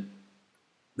bigger than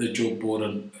the Joe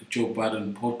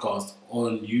Biden podcast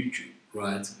on YouTube,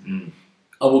 right?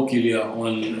 Abu Kili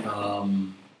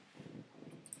on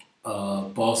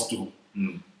Barstool.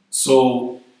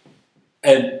 So,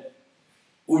 and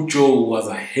Ujo was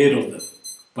ahead of them,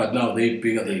 but now they're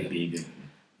bigger than him.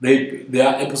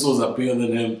 Their episodes are bigger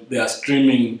than him. Their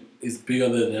streaming is bigger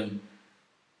than him.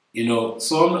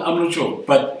 So I'm not sure.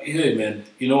 But hey, man,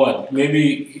 you know what?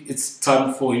 Maybe it's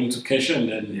time for him to cash in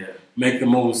and make the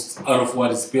most out of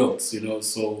what is built.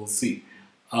 So we'll see.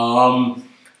 Talk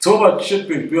about shit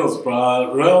being built,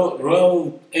 bro.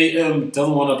 Real AM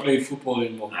doesn't want to play football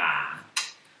anymore.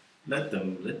 Let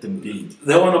them be.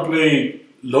 They want to play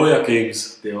lawyer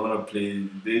games. They want to play.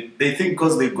 They think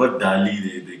because they got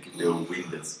Dali, they'll win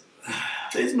this.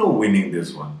 There's no winning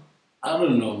this one. I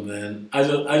don't know, man. I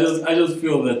just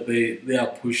feel that they are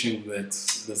pushing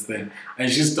this thing,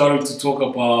 and she's starting to talk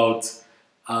about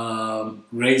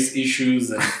race issues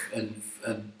and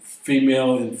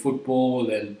female in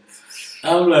football, and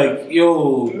I'm like,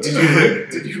 yo,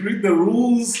 did you read the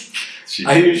rules?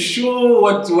 Are you sure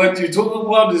what you talk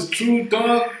about is true,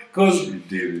 dog? Because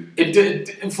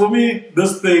it for me,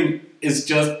 this thing is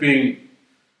just being.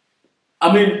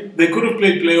 I mean, they could have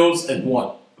played playoffs and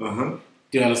won.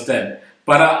 Do you understand?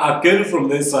 But I get it from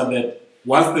their side that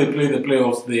once they play the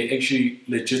playoffs, they actually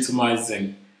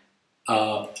legitimizing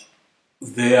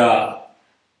their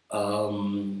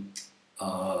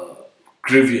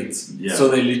grievance. Yeah. So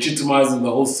they're legitimizing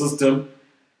the whole system.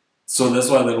 So that's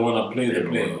why they don't want to play the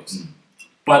playoffs.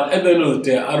 But at the end of the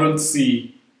day, I don't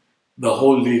see the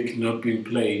whole league not being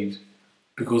played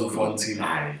because of one team.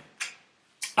 I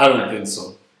don't think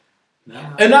so.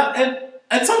 Nah. And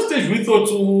at some stage, we thought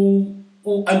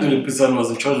Andile Pisan was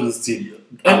in charge of this team.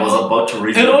 I was about to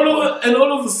read and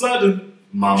all of a sudden,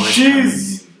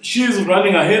 she's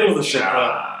running ahead of the ship.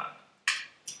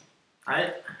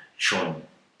 Sean.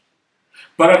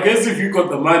 But I guess if you got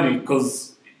the money,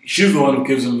 because she's the one who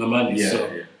gives him the money.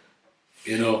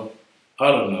 I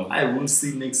don't know. I will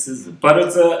see next season. But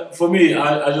it's for me,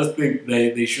 I just think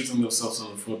they shooting themselves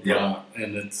on the foot.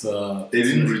 And it's they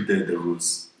didn't read the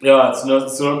rules. Yeah, it's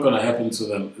not gonna happen to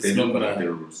them. It's not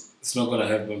gonna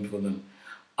happen for them.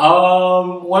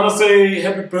 Wanna say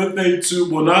happy birthday to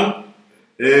Bonang.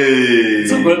 Hey,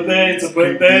 it's a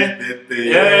birthday.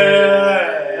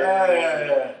 Yeah.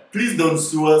 Please don't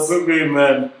sue us. Could be,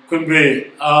 man. Could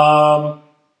be.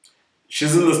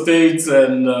 She's in the States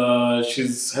and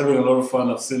she's having a lot of fun.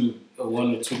 I've seen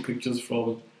 1 or 2 pictures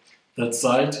from that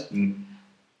side. Do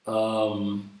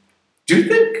you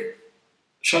think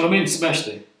Charlemagne smashed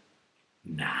it?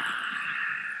 Nah.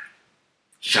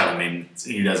 Charlemagne,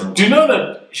 he doesn't. Do you know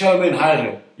that Charlemagne hired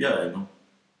him? Yeah, I know.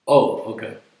 Oh,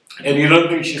 okay. And you don't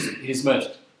think he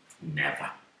smashed?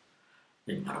 Never.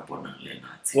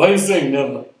 Why are you saying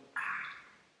never?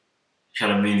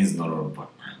 Charlemagne is not on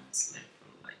Bonang's level.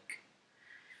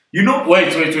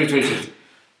 Wait.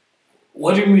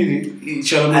 What do you mean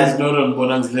Charlemagne is not on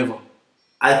Bonang's level?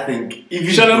 I think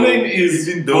Charlemagne is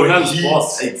Bonang's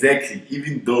boss. Exactly.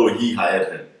 Even though he hired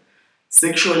her.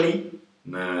 Sexually,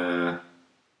 nah.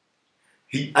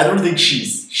 I don't think she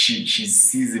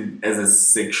sees him as a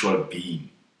sexual being.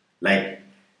 Like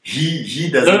he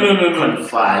doesn't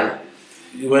confide.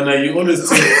 When you always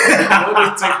take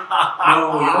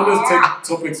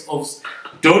topics of.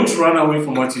 Don't run away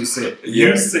from what you said. Yeah.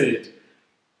 You said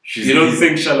you don't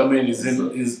think Charlemagne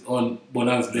is on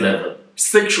Bonang's level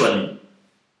sexually.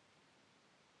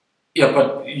 Yeah,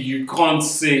 but you can't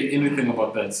say anything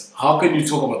about that. How can you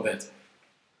talk about that?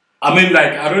 I mean,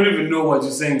 I don't even know what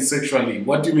you're saying sexually.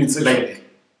 What do you mean sexually?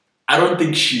 I don't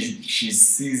think she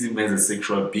sees him as a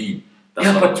sexual being.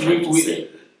 That's what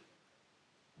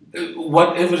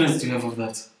what evidence do you have of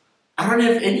that? I don't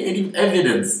have any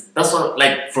evidence. That's what,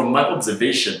 from my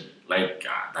observation,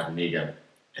 that Megan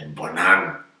and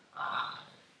Bonang.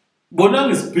 Bonang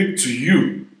is big to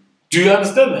you. Do you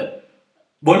understand that?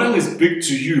 Bonang is big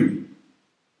to you.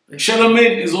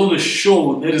 Charlemagne is on a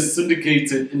show that is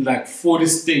syndicated in 40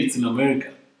 states in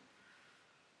America.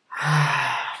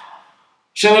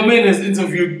 Charlemagne has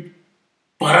interviewed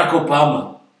Barack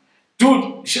Obama.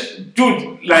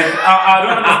 dude, like I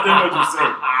don't understand what you're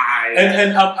saying. And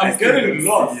I'm getting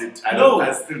lost. I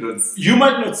still don't see You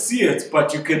might not see it,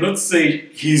 but you cannot say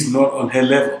he's not on her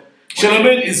level.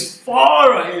 Charlamagne is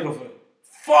far ahead of her.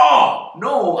 Far.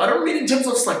 No, I don't mean in terms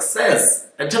of success.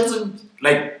 In terms of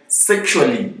like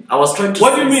sexually. I was trying to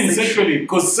What do you mean sexually?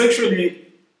 Because sexually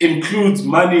includes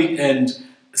money and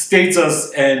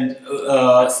status and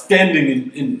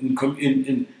standing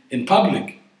in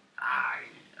public.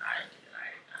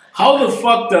 How the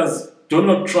fuck does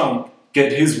Donald Trump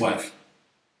get his wife?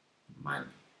 Money.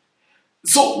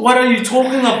 So what are you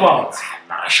talking about?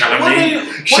 Charlamagne. What are you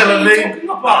talking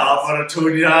about?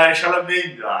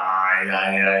 Charlamagne.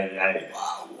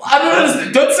 I don't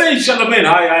understand. Don't say Charlamagne.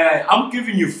 I'm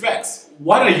giving you facts.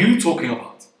 What are you talking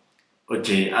about?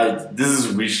 Okay, this is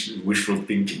wishful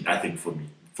thinking. I think for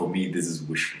me, this is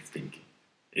wishful thinking.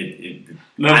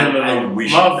 No. I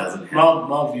wish Marv, it doesn't happen.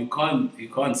 Marv, you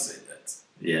can't say that.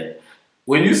 Yeah.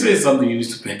 When you say something, you need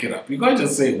to back it up. You can't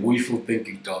just say wishful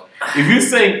thinking, dog. If you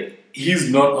say he's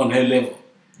not on her level,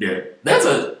 Yeah. that's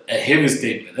a heavy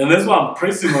statement, and that's why I'm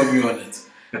pressing on you on it.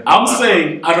 I'm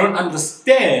saying I don't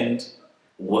understand.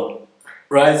 What?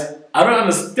 Right? I don't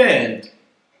understand.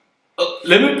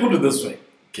 Let me put it this way.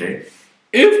 Okay.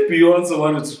 If Beyonce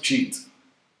wanted to cheat,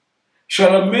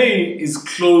 Charlamagne is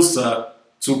closer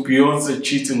to Beyonce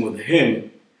cheating with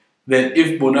him than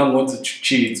if Bonang wanted to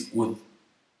cheat with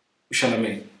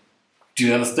Charlamagne. Do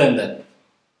you understand that?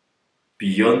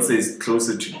 Beyonce is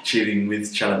closer to cheating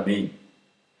with Charlamagne.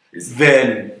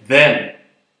 Then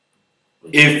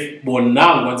if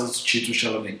Bonang wanted to cheat with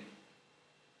Charlamagne.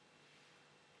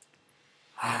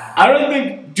 I don't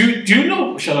think. Do you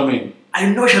know Charlamagne? I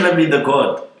know Charlamagne the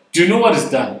God. Do you know what he's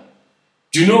done?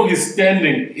 Do you know he's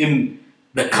standing in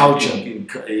the culture? Do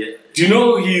you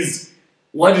know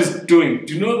what he's doing?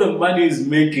 Do you know the money he's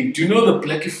making? Do you know the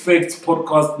Black Effect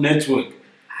podcast network?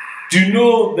 Do you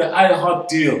know the iHeart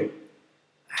deal?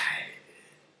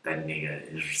 That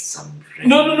nigga is some.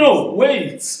 No.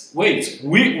 Wait. Wait.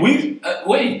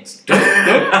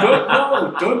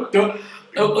 Don't. Go.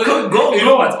 You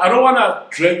know what? I don't want to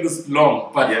drag this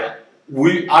long, but Yeah.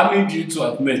 I need you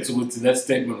to admit that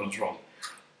statement was wrong,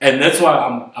 and that's why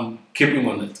I'm keeping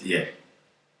on it. Yeah.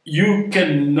 You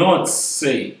cannot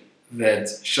say that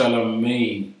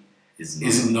Charlamagne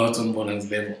is not on Bonang's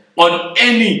level on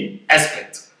any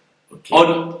aspect. Okay.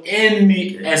 On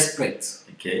any aspect,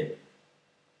 Okay.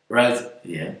 right?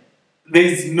 Yeah.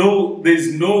 There's no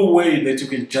way that you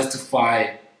can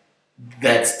justify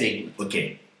that statement.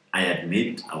 Okay. I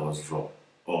admit I was wrong,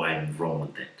 or I'm wrong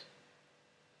on that.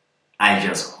 I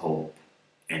just hope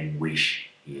and wish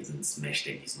he hasn't smashed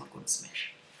and he's not going to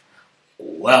smash.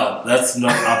 Well, that's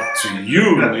not up to you,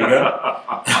 nigga.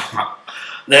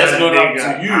 That's not up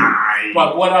to you.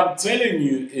 But what I'm telling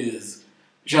you is,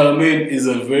 Charlamagne is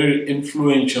a very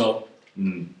influential,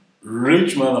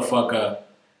 rich motherfucker,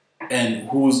 and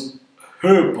who's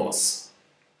her boss.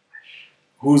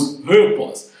 One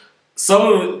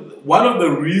of the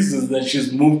reasons that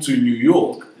she's moved to New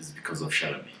York It's because of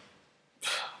Charlamagne.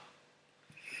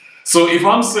 So if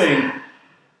I'm saying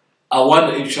I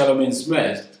wonder if Charlamagne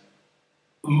smashed,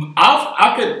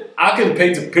 I can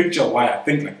paint a picture why I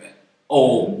think like that,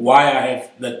 or why I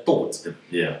have that thought.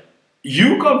 Yeah.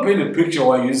 You can't paint a picture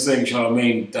why you're saying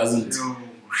Charlamagne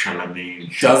Charlamagne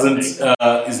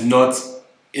is not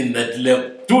in that level,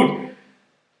 dude.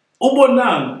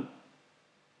 Ubonang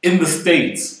in the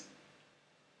States.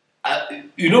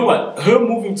 You know what? Her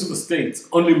moving to the States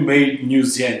only made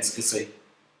news here in SA.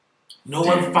 No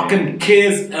one fucking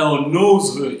cares or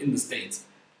knows her in the States.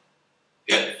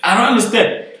 I don't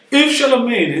understand. If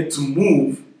Charlamagne had to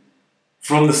move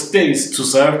from the States to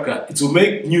South Africa, it will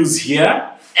make news here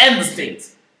and the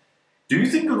States. Do you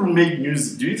think it will make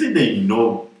news? Do you think they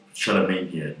know Charlamagne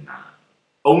here? Nah.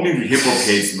 Only the hip hop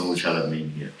heads know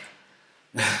Charlamagne here.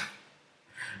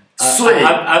 Sway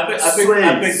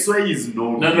is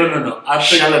known. No.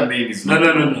 Charlamagne is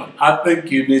known. No. I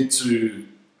think you need to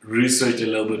research a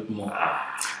little bit more.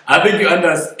 I think you're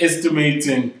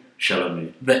underestimating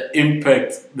Charlamagne. the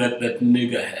impact that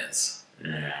nigga has.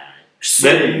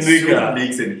 Sway nigga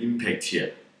makes an impact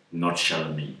here, not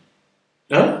Charlamagne.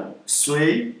 Huh?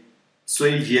 Sway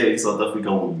here in South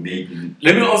Africa will make.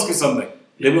 Let me ask you something.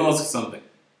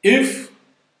 If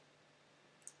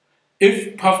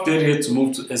Puff Daddy had to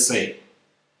move to SA,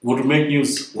 would it make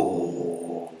news?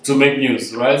 Oh, to make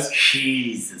news, right?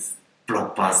 Jesus,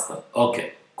 blockbuster.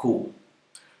 Okay, cool.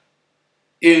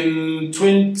 In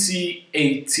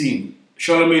 2018,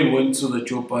 Charlamagne went to the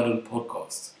Joe Biden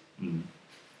podcast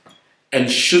and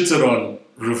shitted on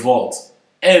Revolt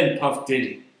and Puff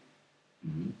Daddy.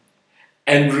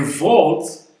 And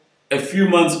Revolt, a few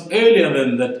months earlier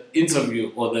than that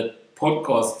interview or that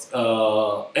podcast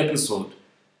episode,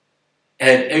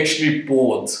 had actually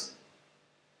bought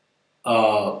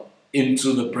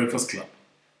into the Breakfast Club.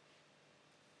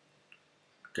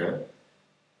 Okay.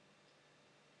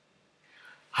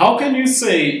 How can you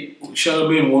say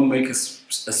Charlemagne won't make a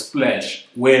splash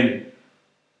when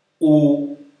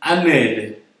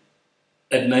Anele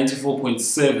at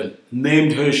 94.7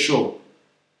 named her show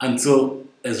until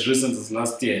as recent as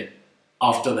last year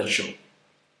after that show?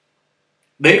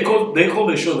 They call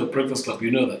the show the Breakfast Club,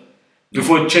 you know that.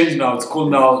 Before it changed now, it's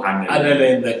called now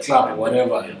Anele in the club or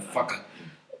whatever. Yeah. Fuck it.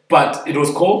 But it was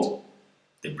called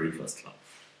The Breakfast Club.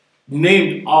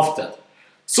 named after.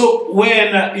 So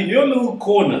when in your little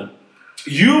corner,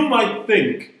 you might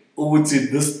think,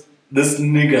 this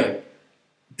nigga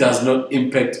does not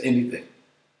impact anything.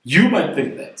 You might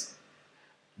think that.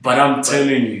 But I'm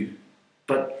telling you,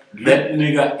 But that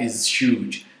nigga is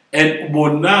huge. And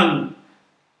Bonang,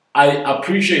 I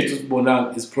appreciate that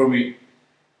Bonang is probably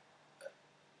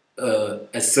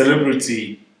a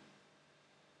celebrity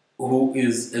who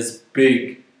is as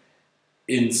big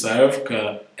in South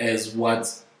Africa as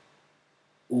what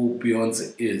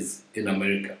Beyonce is in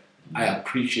America. I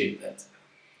appreciate that.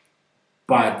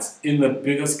 But in the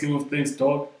bigger scheme of things,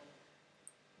 dog,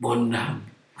 Bonang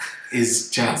is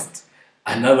just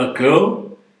another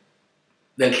girl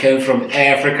that came from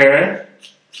Africa,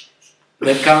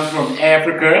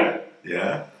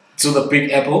 yeah. to the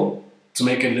Big Apple to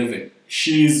make a living.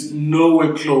 She's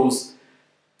nowhere close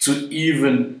to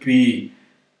even be.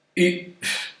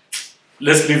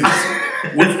 Let's leave this.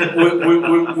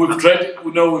 We've dragged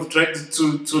it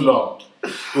too long.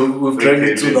 We've dragged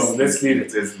it too long. Let's leave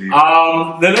it. Let's leave.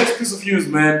 The next piece of news,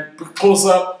 man. Big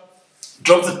Closer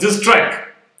drops a diss track.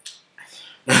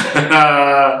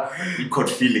 You caught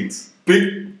feelings.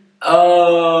 Big.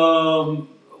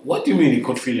 What do you mean he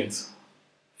caught feelings?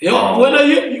 You've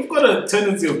got a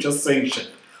tendency of just saying shit.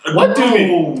 What do you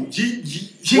mean?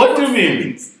 What do you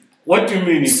mean? What do you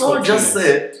mean? So just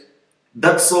said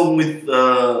that song with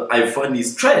iPhone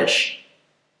is trash,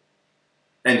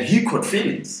 and he caught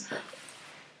feelings.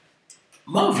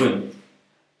 Marvin,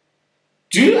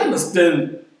 do you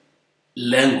understand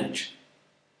language?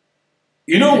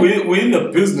 You know, we're in the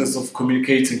business of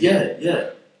communicating. Yeah.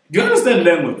 Do you understand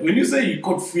language? When you say you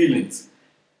caught feelings,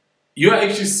 you're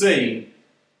actually saying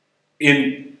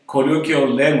in colloquial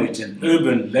language and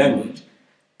urban language,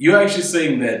 you're actually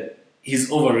saying that he's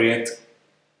overreacting.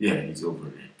 Yeah, he's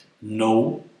overreacting.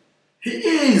 No. He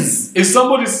is. If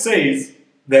somebody says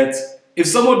that, if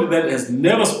somebody that has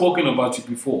never spoken about you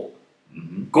before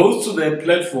goes to their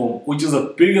platform, which is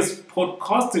the biggest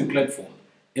podcasting platform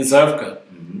in South Africa,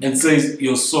 and says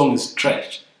your song is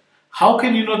trash, how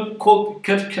can you not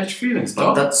catch feelings?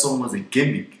 But that song was a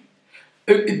gimmick.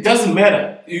 It doesn't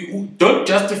matter. You don't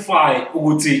justify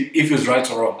Uguti if it's right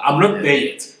or wrong. I'm not there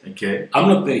yet. Okay. I'm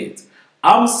not there yet.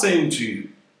 I'm saying to you,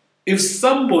 if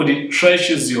somebody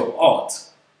trashes your art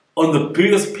on the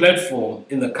biggest platform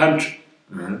in the country,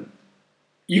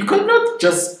 you cannot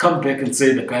just come back and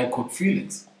say the guy caught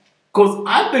feelings. Because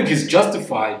I think it's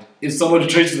justified if somebody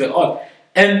trashes their art.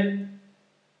 And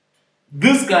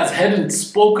these guys hadn't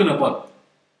spoken about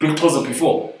Big Xhosa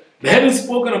before. They hadn't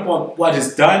spoken about what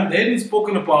he's done. They hadn't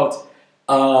spoken about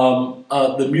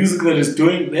the music that he's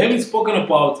doing. They hadn't spoken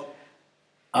about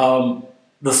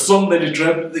the song that he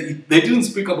dropped. They didn't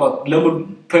speak about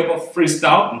Lemon Pepper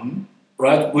Freestyle,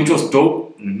 right, which was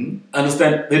dope.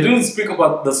 Understand? They didn't speak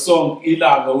about the song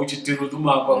Ilaga, which he did with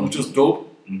Umaka, which was dope.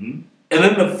 And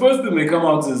then the first thing they come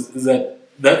out is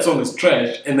that song is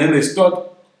trash, and then they start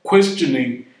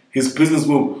questioning his business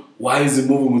move. Why is he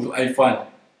moving with iPhone?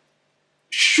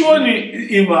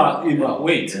 Surely, Ima,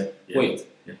 wait. Yeah.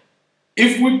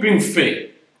 If we're being fair,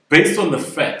 based on the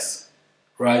facts,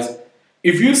 right?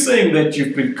 If you're saying that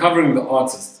you've been covering the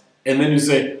artist, and then you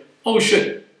say, oh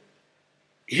shit,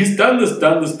 he's done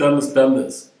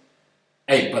this.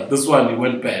 Hey, but this one, he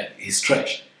went bad. He's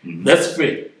trash. That's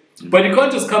fair. But you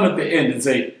can't just come at the end and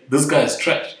say, this guy is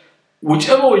trash.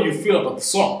 Whichever way you feel about the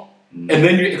song. And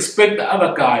then you expect the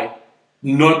other guy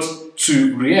not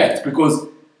to react because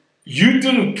you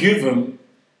didn't give him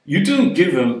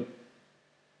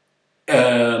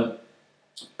a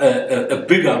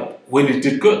big up when he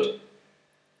did good.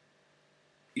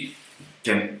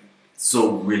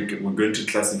 So we're going to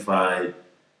classify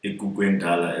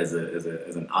Igugwendala as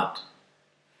an art,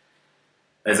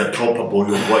 as a proper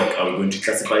body of work. Are we going to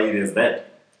classify it as that?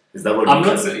 Is that what I'm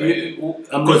not saying?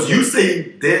 Because you say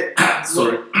that.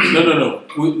 Sorry. No.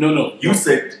 You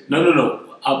said no.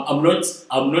 I'm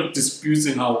not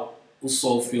disputing how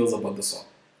Usol feels about the song.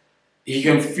 he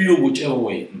can feel whichever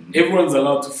way. Everyone's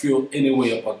allowed to feel any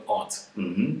way about art.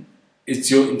 It's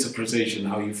your interpretation,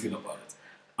 how you feel about it.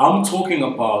 I'm talking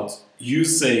about you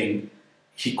saying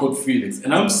he caught feelings.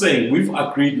 And I'm saying we've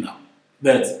agreed now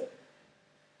that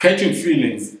catching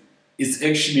feelings is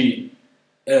actually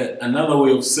another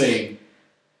way of saying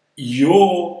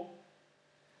your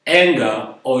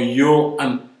anger or your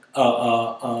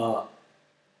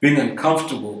being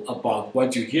uncomfortable about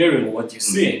what you're hearing or what you're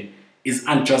seeing is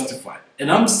unjustified.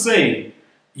 And I'm saying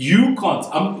you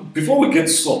can't, before we get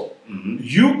to Saul,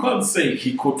 you can't say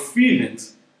he caught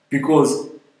feelings because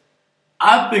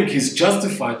I think he's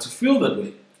justified to feel that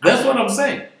way. That's what I'm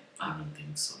saying. I don't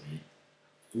think so. Yeah.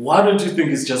 Why don't you think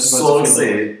he's justified Saul to feel that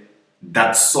way? said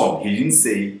that song. He didn't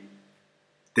say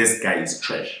this guy is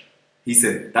trash. He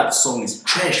said that song is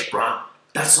trash, bruh.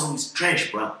 That song is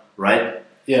trash, bruh. Right?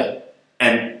 Yeah.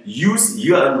 And you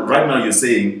are right now. You're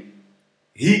saying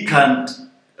he can't.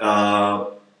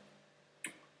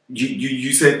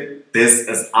 You said this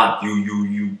as art.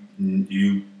 You in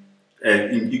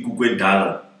Ikuku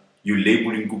Ndala, you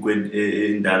label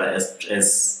Ikuku Ndala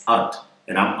as art.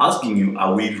 And I'm asking you,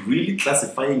 are we really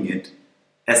classifying it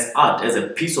as art, as a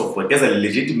piece of work, as a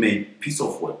legitimate piece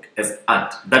of work, as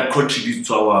art that contributes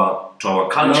to our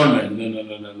culture?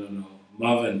 No.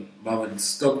 Marvin,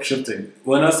 stop shifting.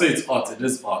 When I say it's art, it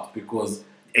is art because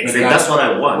exactly. That's what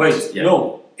I want. Wait,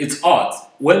 no, it's art.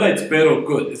 Whether it's bad or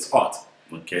good, it's art.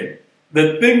 Okay.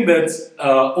 The thing that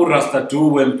Urasta do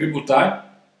when people die,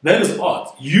 that is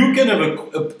art. You can have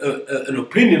an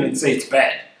opinion and say it's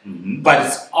bad, but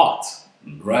it's art,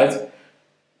 right?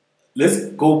 Let's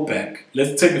go back.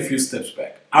 Let's take a few steps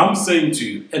back. I'm saying to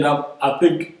you, and I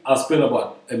think I spent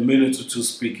about a minute or two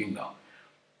speaking now.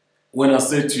 When I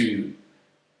said to you,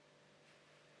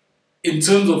 in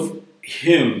terms of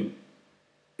him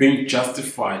being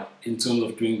justified in terms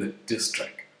of doing the diss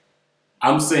track,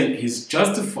 I'm saying he's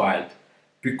justified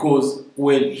because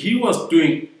when he was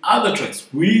doing other tracks,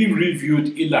 we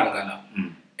reviewed Ilangana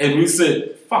and we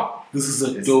said, fuck, this is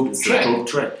a dope track. A dope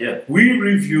track, yeah. We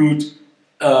reviewed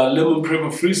Lemon Pepper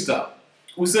Freestyle.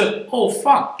 We said, oh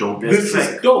fuck, this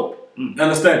is dope.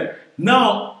 Understand?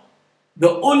 Now, the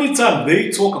only time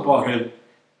they talk about him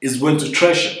is when to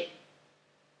trash him.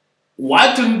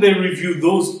 Why didn't they review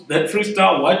that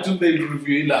freestyle? Why didn't they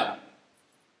review Ilangana?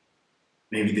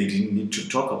 Maybe they didn't need to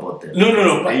talk about that.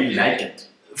 No. They like it.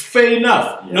 Fair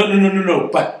enough. Yeah. No.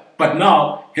 But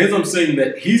now, here's I'm saying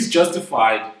that he's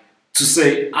justified to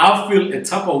say, I feel a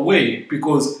type of way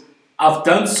because I've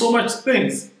done so much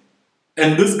things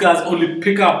and these guys only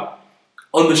pick up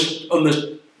on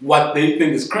the what they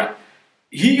think is crap.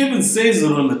 He even says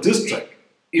it on the diss track.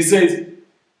 He says,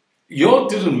 y'all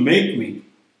didn't make me,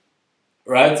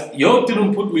 right? Y'all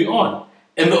didn't put me on.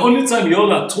 And the only time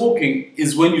y'all are talking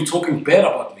is when you're talking bad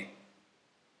about me.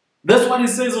 That's what he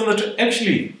says on the track.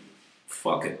 Actually,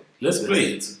 fuck it. Let's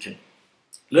play it. Okay.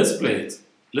 Let's play it.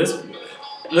 Let's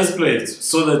play it.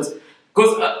 So that,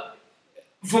 because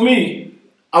for me,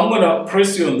 I'm going to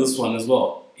press you on this one as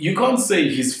well. You can't say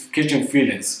he's catching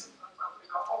feelings.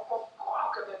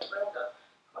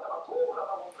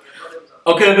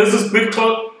 Okay, this is Big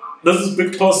Talk. This is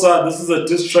Big Tosa. This is a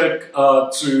diss track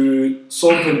to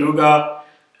Saul Penduga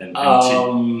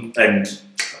And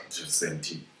just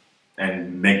MT.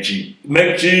 And Meg G.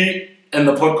 Meg G and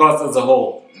the podcast as a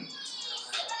whole.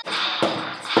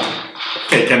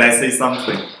 Okay, can I say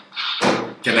something?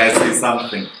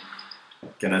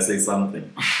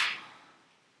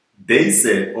 They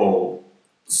said,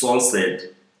 Saul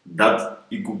said, that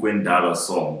Ikuku Ndala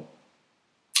song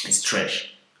is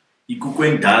trash.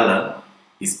 Ikuku Ndala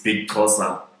is Big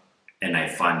Tosa and I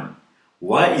funny.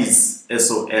 Why is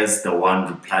SOS the one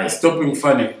replying? Stop being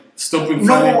funny.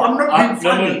 No, I'm not being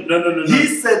funny. No. He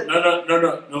said...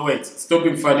 No, wait. Stop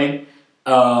being funny.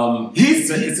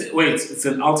 It's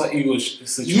an alter ego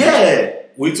situation. Yeah.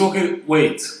 We're talking...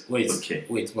 Wait. Okay.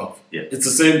 Wait, well. Yeah. It's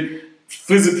the same...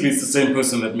 Physically, it's the same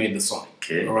person that made the song.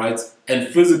 Okay. Alright? And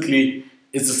physically,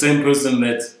 it's the same person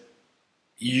that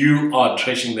you are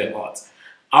trashing their art.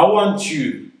 I want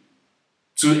you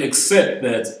to accept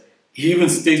that he even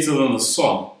stated on the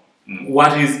song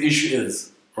what his issue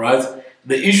is. Right?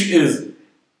 The issue is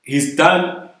he's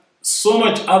done so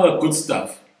much other good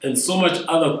stuff and so much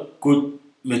other good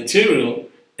material,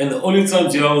 and the only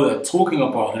times y'all are talking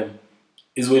about him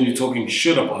is when you're talking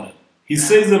shit about him. He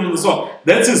says it in the song.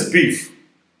 That's his beef.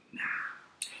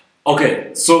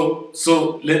 Okay, so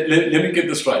let me get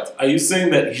this right. Are you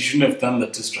saying that he shouldn't have done the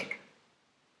diss track?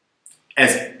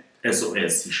 As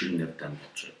SOS, he shouldn't have done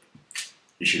that track.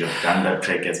 He should have done that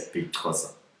track as Big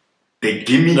Tosa. The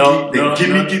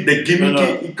gimmicky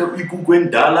Ikuku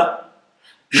Ndala.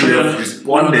 should have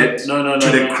responded to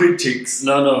the critics.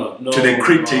 No. To the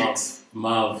critics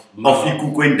Marv. of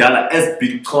Ikuku Ndala as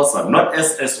Big Xhosa, not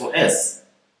as SOS.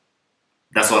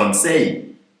 That's what I'm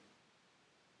saying.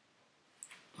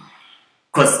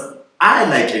 Because I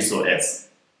like SOS.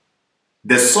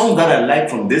 The song that I like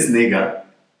from this nigga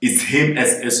is him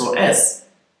as SOS,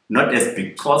 not as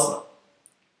Big Xhosa.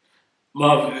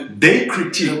 Marv, They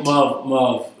critique.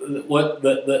 Marv, what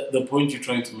the point you're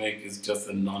trying to make is just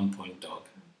a non-point, dog.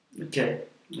 Okay.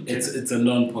 It's a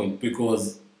non-point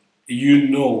because you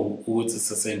know it's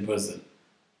the same person.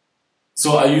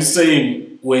 So are you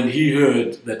saying when he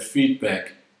heard that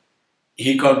feedback,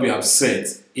 he can't be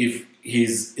upset if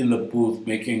he's in the booth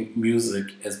making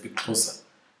music as Big Xhosa?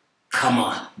 Come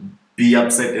on. Be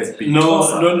upset as Big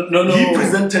Xhosa. No. He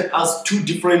presented us two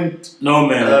different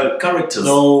characters.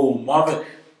 No, Marvin.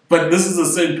 But this is the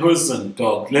same person,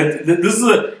 dog. This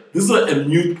is a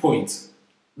mute point.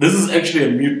 This is actually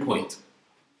a mute point.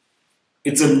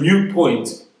 It's a mute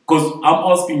point because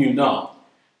I'm asking you now,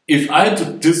 if I had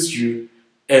to diss you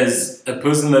as a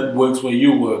person that works where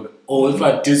you work, or if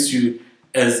I diss you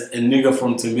as a nigga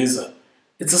from Tembisa,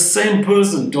 it's the same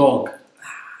person, dog.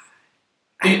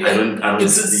 I don't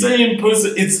it's the same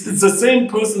person. It's the same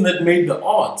person that made the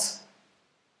art.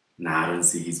 Nah, I don't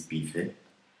see his beef there.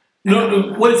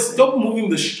 No, wait, stop moving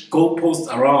the goalpost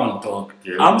around, dog.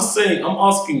 Yeah. I'm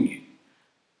asking you.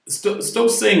 Stop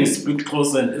saying it's Big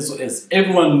Xhosa and SOS.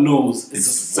 Everyone knows it's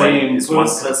the same It's one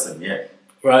person, yeah.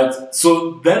 Right?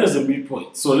 So that is a mid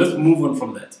point. So let's move on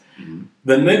from that. Mm-hmm.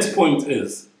 The next point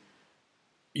is,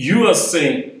 you are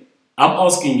saying, I'm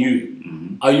asking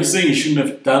you, are you saying you shouldn't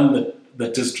have done the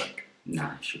diss track? Nah,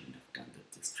 I shouldn't have done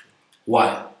the diss track.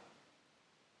 Why?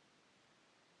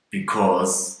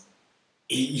 Because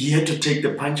he had to take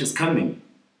the punches coming.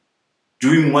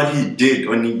 Doing what he did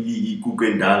on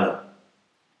Ikuku Ndala.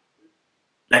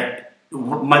 Like,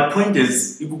 my point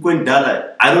is, Ikuku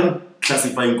Ndala, I don't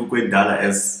classify Ikuku Ndala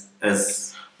as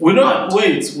we're not,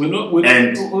 art.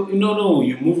 No,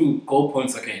 you're moving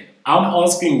goalpoints again. I'm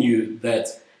asking you that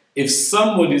if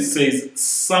somebody says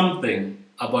something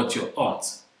about your art,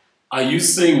 are you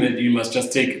saying that you must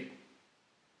just take it?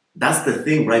 That's the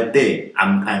thing right there.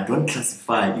 I don't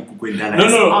classify Ikuku Ndala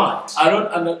as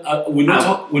art. We're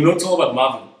not talking about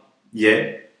Marvin.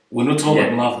 Yeah. We're not talking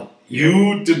about Marvin.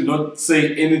 You did not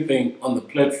say anything on the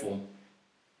platform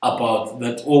about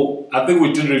that. Oh, I think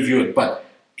we did review it, but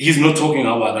he's not talking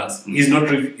about us. He's not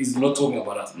talking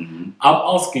about us. Mm-hmm. I'm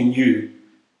asking you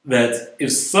that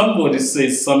if somebody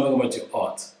says something about your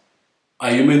art,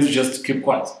 are you meant to just keep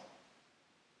quiet?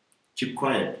 Keep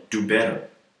quiet. Do better.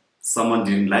 Someone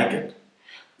didn't like it.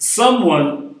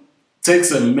 Someone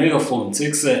takes a megaphone,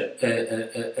 takes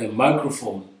a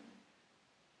microphone,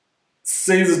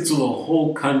 says it to the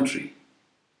whole country.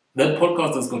 That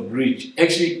podcast has got reach,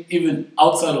 actually even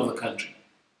outside of the country.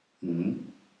 Mm-hmm.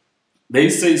 They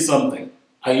say something,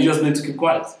 and you just need to keep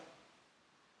quiet.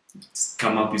 Just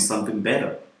come up with something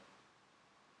better.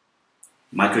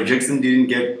 Michael Jackson didn't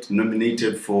get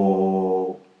nominated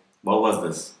for, what was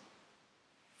this?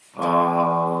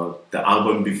 The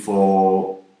album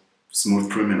before Smooth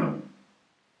Criminal,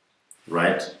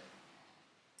 right?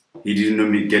 He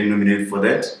didn't get nominated for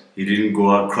that. He didn't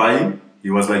go out crying. He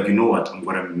was like, you know what? I'm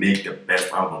gonna make the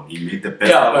best album. He made the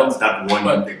best album that won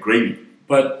him the Grammy.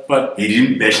 But he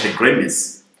didn't bash the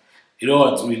Grammys. You know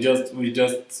what? We're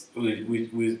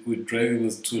dragging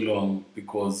this too long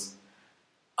because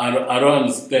I don't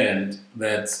understand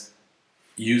that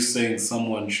you saying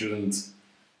someone shouldn't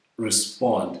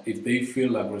respond if they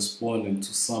feel like responding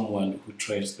to someone who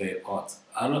trashed their art.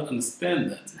 I don't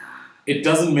understand that. It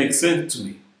doesn't make sense to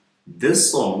me.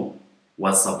 This song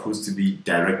was supposed to be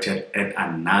directed at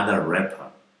another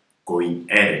rapper going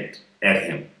at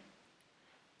him.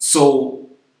 So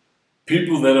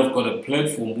people that have got a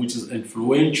platform which is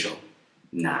influential,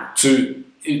 no,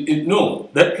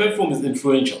 that platform is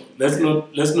influential. Let's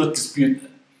not dispute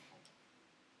that.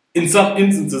 In some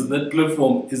instances, that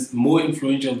platform is more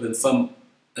influential than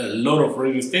a lot of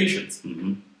radio stations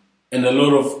and a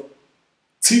lot of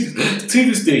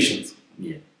TV stations.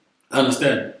 Yeah,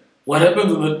 understand. What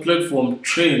happens on that platform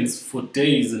trends for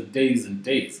days and days and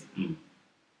days.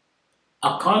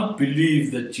 I can't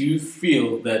believe that you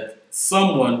feel that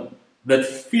someone that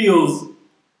feels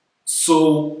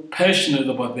so passionate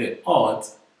about their art,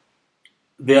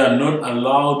 they are not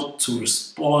allowed to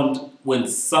respond when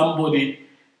somebody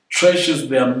trashes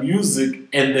their music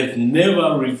and they've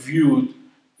never reviewed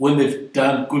when they've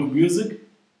done good music.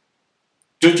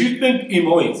 Don't you think,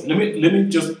 Imois, let me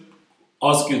just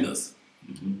ask you this.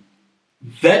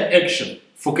 That action,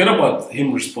 forget about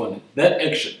him responding, that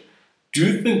action, Do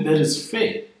you think that is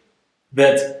fair?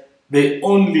 That they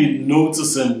only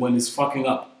notice him when he's fucking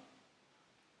up?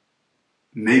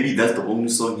 Maybe that's the only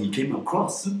song he came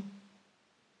across.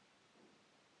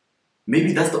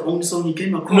 Maybe that's the only song he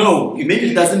came across. No. Maybe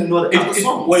he doesn't know the other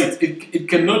songs. Wait, it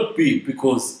cannot be,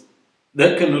 because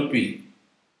that cannot be.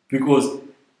 Because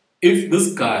if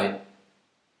this guy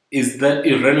is that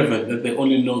irrelevant that they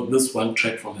only know this one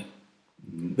track from him,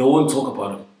 they won't talk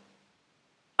about him.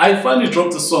 I finally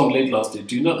dropped a song late last year.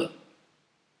 Do you know that?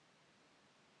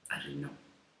 I didn't know.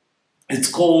 It's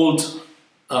called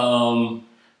Bonang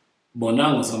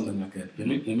or something like that. Let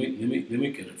me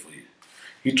get it for you.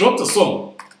 He dropped a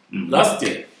song last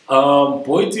year.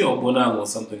 Boiti or Bonang or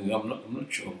something. I'm not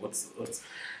sure what's.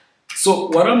 So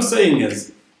what I'm saying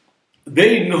is,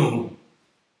 they know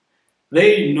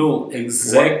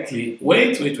exactly.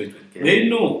 Wait. Okay. They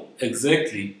know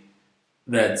exactly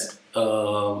that.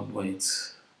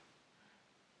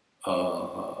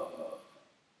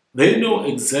 They know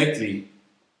exactly.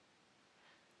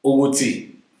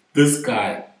 Oti, this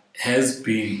guy has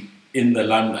been in the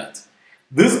limelight.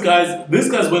 These guys,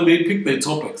 when they pick their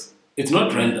topics, it's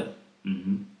not random.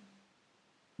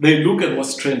 They look at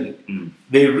what's trending.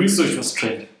 They research what's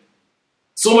trending.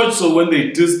 So much so when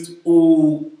they dissed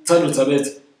Tando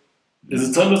Tabete. Is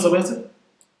it Tando Tabete?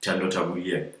 Tando Tabu,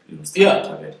 yeah. Yeah.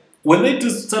 Tabete. When they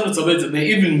dissed Tando Tabete, they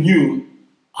even knew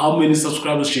how many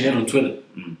subscribers she had on Twitter.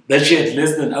 That she had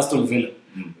less than Aston Villa.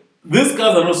 These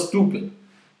guys are not stupid.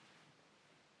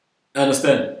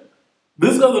 Understand?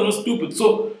 These guys are not stupid.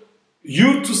 So,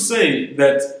 you to say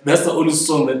that that's the only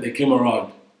song that they came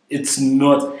around, it's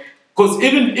not. Because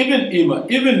even Ima,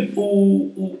 even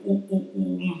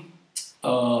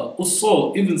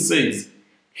Usol even says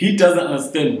he doesn't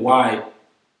understand why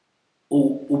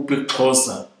Big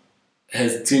Xhosa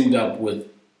has teamed up with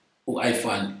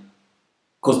Ifani.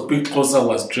 Because Big Xhosa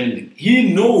was trending.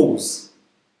 He knows.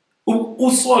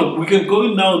 Usol, we can go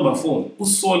in now on my phone.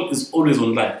 Usol is always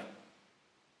online.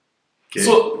 Okay.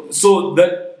 So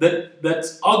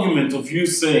that argument of you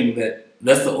saying that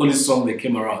that's the only song that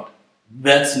came around,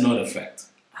 that's not a fact.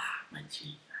 My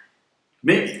G.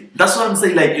 Maybe that's what I'm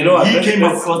saying. Like, You know what, he let's- came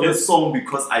let's- across the let's- song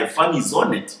because Ifani is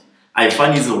on it.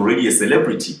 Ifani is already a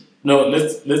celebrity. No,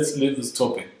 let's leave this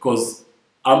topic, because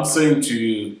I'm saying to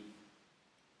you,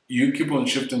 you keep on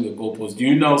shifting the goalpost.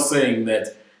 You now saying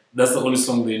that that's the only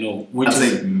song they know, which I'm is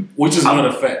saying, not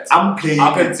a fact. I'm playing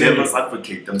I can the tell you. devil's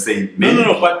advocate. I'm saying maybe.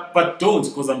 No, but don't,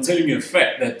 because I'm telling you a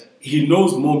fact that he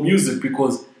knows more music,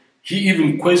 because he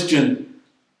even questioned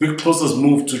Big Xhosa's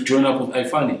move to join up with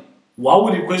Ifani. Why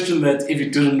would he question that if he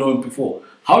didn't know him before?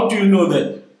 How do you know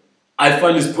that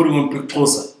Ifani is putting on Big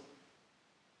Xhosa?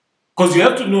 Because you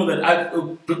have to know that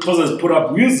Big Xhosa has put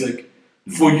up music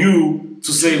for you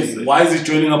to say, why is he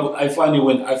joining up with Ifani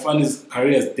when Ifani's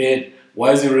career is dead?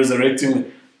 Why is he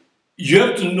resurrecting? You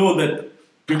have to know that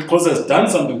Big Xhosa has done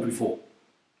something before.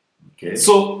 Okay.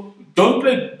 So don't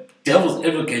play devil's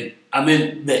advocate. I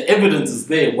mean, the evidence is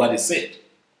there, what he said.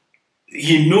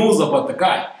 He knows about the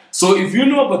guy. So if you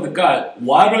know about the guy,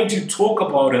 why don't you talk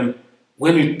about him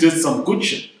when he did some good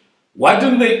shit? Why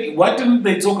didn't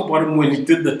they talk about him when he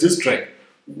did the diss track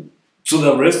to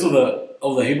the rest of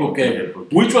the hip hop game,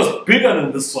 which was bigger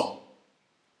than this song?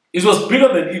 It was bigger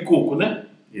than Iko, ne?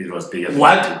 It was bigger.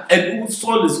 What? And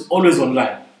Usol is always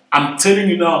online. I'm telling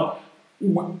you now,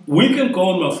 we can go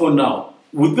on my phone now.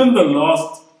 Within the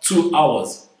last 2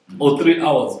 hours or 3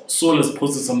 hours, Sol has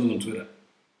posted something on Twitter.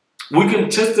 We can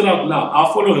test it out now.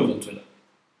 I'll follow him on Twitter.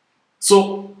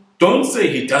 So don't say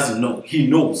he doesn't know. He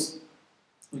knows.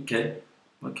 Okay.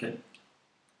 And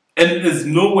there's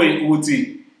no way,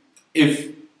 Uti,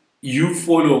 if you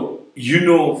follow, you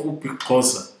know of Big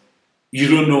Xhosa, you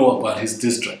don't know about his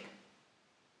diss track.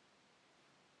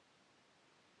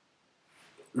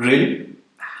 Really?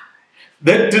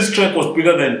 That diss track was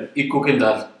bigger than Iko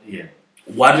Kendall. Yeah.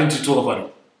 Why didn't you talk about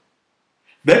it?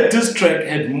 That diss track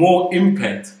had more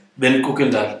impact than Iko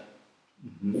Kendall.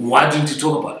 Why didn't you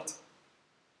talk about it?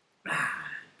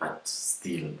 But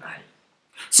still,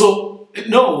 So,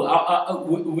 no,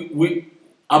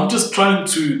 I'm just trying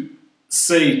to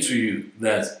say to you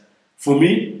that for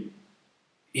me,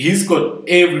 he's got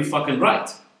every fucking right.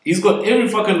 He's got every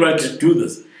fucking right to do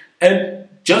this. And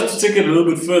just to take it a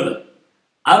little bit further,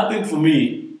 I think for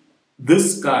me,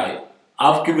 this guy,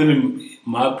 I've given him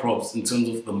my props in terms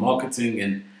of the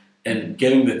marketing and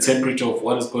getting the temperature of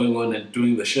what is going on and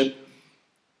doing the shit.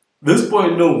 This boy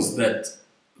knows that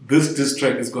this diss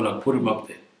track is going to put him up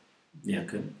there. yeah,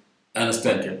 okay.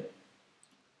 Understand? Okay.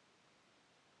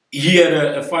 He had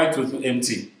a fight with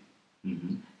MT.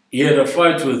 He had a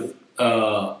fight with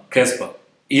Casper.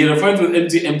 He had a fight with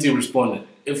MT. MT responded.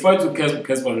 A fight with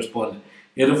Casper responded.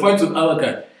 He had a fight with other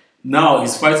guy. Now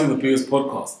he's fighting the biggest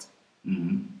podcast.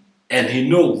 And he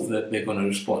knows that they're going to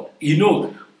respond. He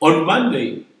knows. On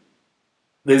Monday,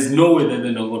 there's no way that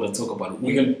they're not going to talk about it.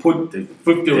 We can put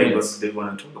 50 rings. They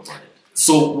want to talk about it.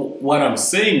 So what I'm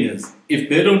saying is, if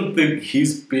they don't think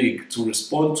he's big to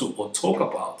respond to or talk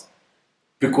about,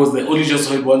 because they only just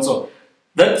heard one song,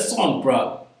 that song,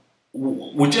 bruh,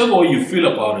 whichever way you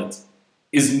feel about it,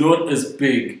 is not as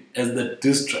big as the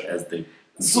diss track.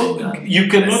 So you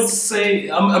cannot say,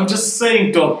 I'm just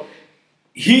saying, dog,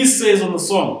 he says on the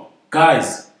song,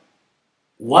 guys,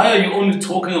 why are you only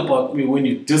talking about me when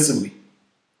you're dissing me?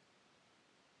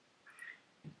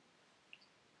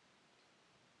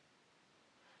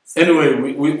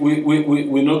 Anyway,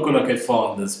 we're not going to get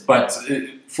far on this, but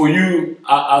for you,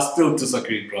 I still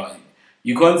disagree, bro.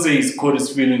 You can't say he's caught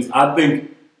his feelings. I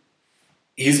think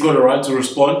he's got a right to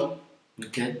respond.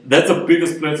 Okay. That's the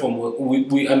biggest platform.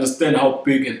 We understand how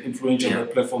big and influential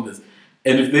that platform is.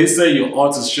 And if they say your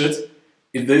art is shit,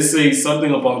 if they say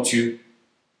something about you,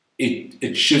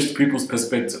 it shifts people's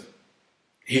perspective.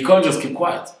 He can't just keep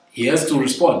quiet. He has to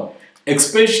respond.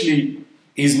 Especially,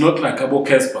 he's not like Abo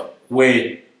Casper,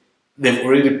 where they've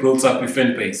already built up a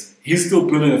fan base. He's still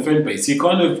building a fan base. He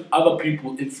can't have other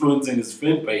people influencing his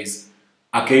fan base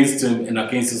against him and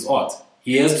against his art.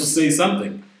 He has to say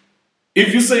something.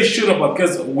 If you say shit about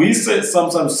Casper, we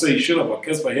sometimes say shit about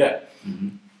Casper here.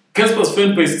 Casper's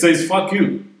fan base says, fuck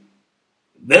you.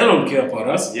 They don't care about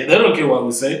us. They don't care what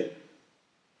we say.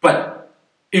 But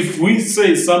if we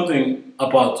say something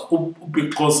about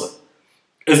Upi Closer,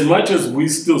 as much as we're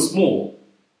still small,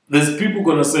 there's people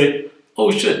going to say,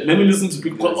 oh shit, let me listen to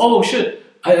people. Oh shit,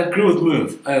 I agree with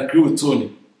Merv. I agree with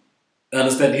Tony. I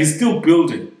understand. He's still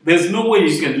building. There's no way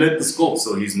you can let this go.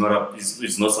 So he's not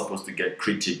supposed to get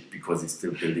critiqued because he's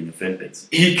still building a fan base.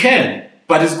 He can,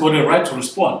 but he's got a right to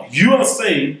respond. You are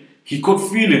saying he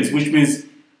caught feelings, which means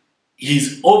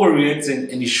he's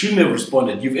overreacting and he shouldn't have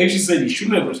responded. You've actually said he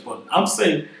shouldn't have responded. I'm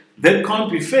saying that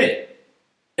can't be fair.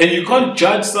 And you can't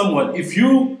judge someone. If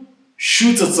you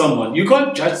shoot at someone, you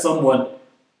can't judge someone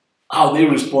how they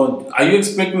respond. Are you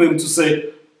expecting them to say,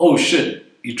 oh shit,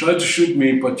 you tried to shoot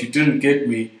me, but you didn't get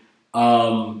me.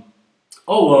 Oh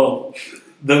well,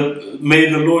 may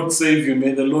the Lord save you.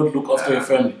 May the Lord look after your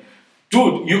family.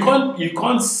 Dude, you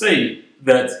can't say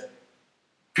that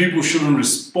people shouldn't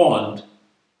respond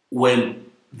when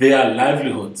their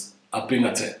livelihoods are being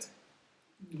attacked.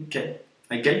 Okay,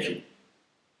 I get you.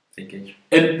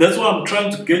 And that's what I'm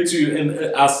trying to get to you.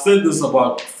 And I said this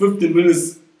about 15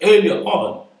 minutes earlier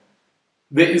on.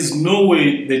 There is no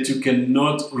way that you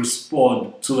cannot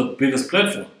respond to the biggest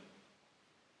platform.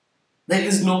 There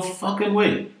is no fucking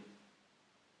way.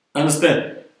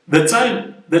 Understand? The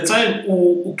time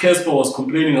Casper was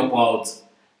complaining about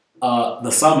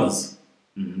the Summers,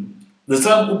 the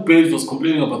time Page was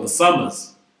complaining about the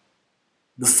Summers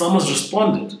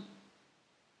responded.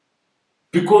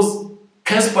 Because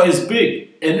Casper is big.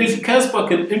 And if Casper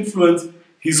can influence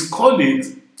his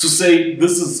colleagues to say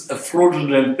this is a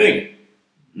fraudulent thing,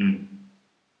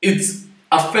 it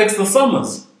affects the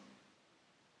Summers.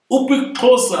 Upi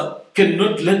Closer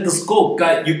cannot let this go,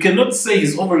 guy. You cannot say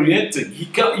he's overreacting. He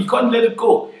can't let it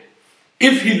go.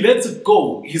 If he lets it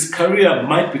go, his career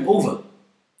might be over.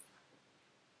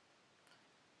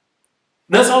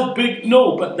 That's how big.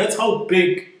 No, but that's how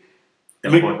big the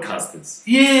podcast is.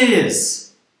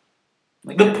 Yes,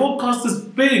 the podcast is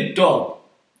big, dog.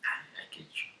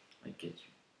 I get you.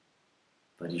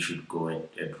 But you should go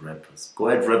at rappers. Go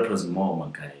at rappers more, my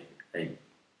guy.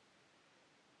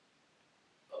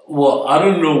 Well, I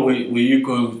don't know where you're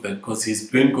going with that because he's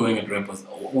been going at rappers.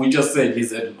 We just said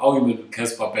he's had an argument with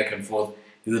Casper back and forth.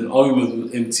 He's had an argument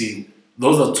with MT.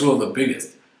 Those are two of the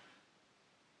biggest.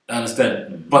 I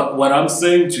understand. But what I'm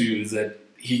saying to you is that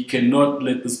he cannot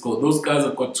let this go. Those guys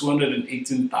have got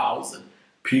 218,000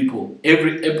 people.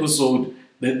 Every episode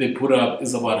that they put up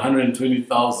is about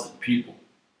 120,000 people.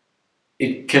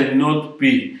 It cannot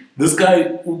be. This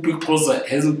guy, Upi Closer,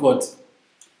 hasn't got...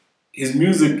 His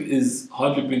music is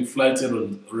hardly being flighted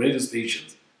on radio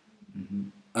stations.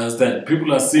 Understand?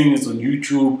 People are seeing it on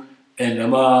YouTube and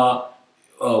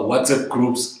WhatsApp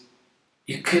groups.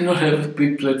 You cannot have a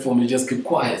big platform and just keep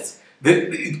quiet.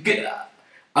 I'm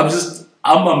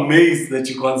amazed that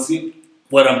you can't see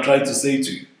what I'm trying to say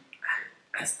to you.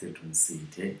 I still don't see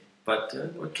it, eh? But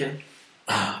okay.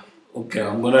 Okay,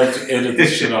 I'm gonna have to edit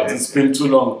this shit out. It's been too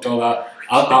long, dog.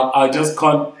 I just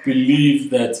can't believe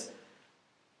that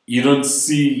you don't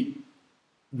see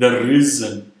the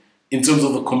reason in terms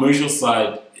of the commercial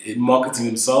side in marketing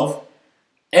himself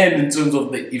and in terms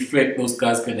of the effect those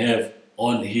guys can have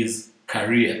on his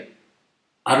career.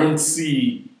 I don't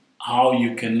see how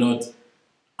you cannot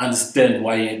understand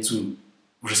why he had to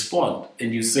respond.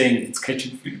 And you're saying it's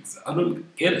catching feelings. I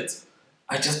don't get it.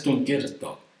 I just don't get it,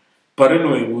 dog. But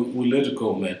anyway, we'll let it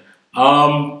go, man.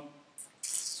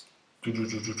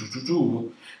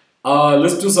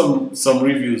 Let's do some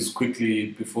reviews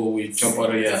quickly before we jump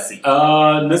out of here.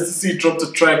 Nasty C dropped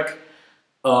a track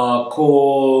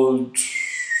called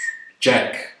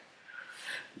Jack.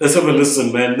 Let's have a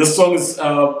listen, man. This song is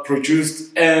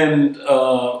produced and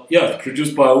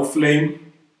produced by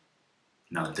O'Flame.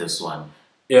 Now this one.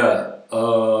 Yeah,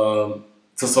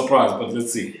 it's a surprise, but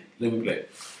let's see. Let me play.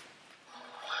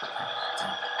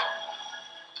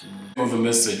 Of the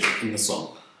message in the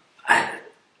song. I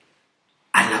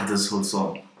love this whole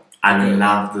song. I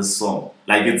love this song.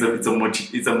 Like it's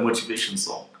a motivation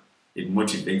song. It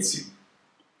motivates you.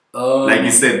 Like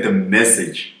you said, the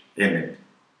message in it.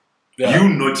 Yeah. You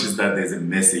notice that there's a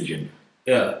message in it.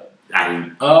 Yeah.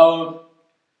 Karen.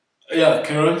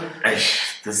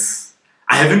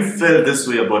 I haven't felt this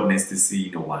way about Nasty C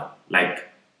in a while. Like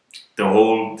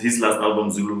his last album,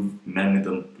 Zulu Man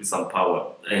with some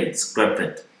power. Hey, scrap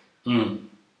that.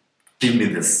 Give me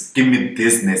this. Give me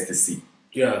this Nasty C.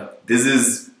 Yeah. This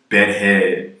is Bad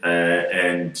Hair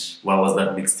and what was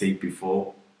that mixtape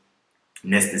before?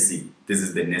 Nasty C. This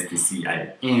is the Nasty C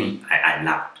I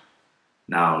loved.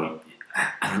 Now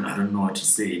I don't know what to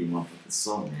say anymore about this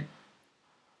song, man.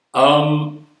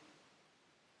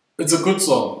 It's a good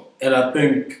song, and I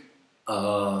think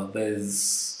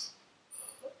it's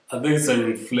a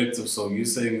reflective song. You're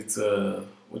saying it's a,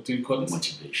 what do you call it?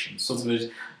 Motivation.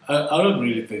 Motivation. I don't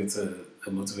really think it's a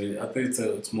motivation. I think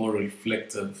it's more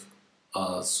reflective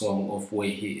song of where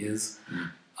he is.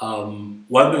 One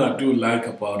thing I do like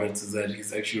about it is that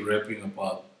he's actually rapping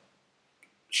about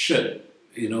shit.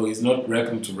 You know, he's not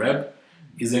rapping to rap.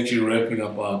 He's actually rapping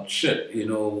about shit. You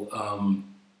know,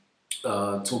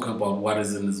 talking about what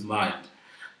is in his mind.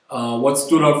 What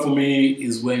stood out for me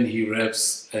is when he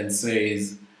raps and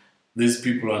says, "These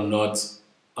people are not.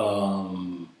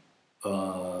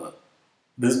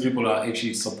 These people are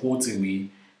actually supporting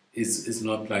me. It's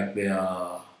not like they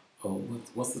are.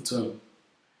 What's the term?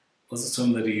 What's the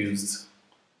term that he used?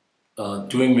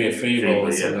 Doing me a favor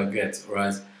or something like that,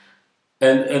 right?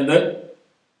 And that,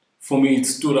 for me, it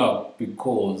stood out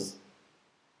because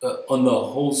on the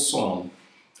whole song,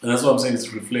 and that's why I'm saying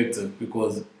it's reflective,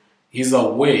 because he's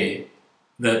aware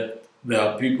that there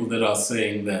are people that are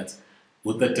saying that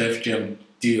with the Def Jam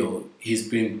deal, he's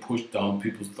being pushed down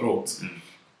people's throats.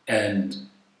 And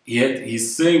yet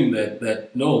he's saying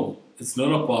that no, it's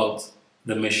not about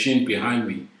the machine behind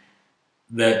me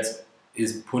that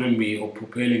is putting me or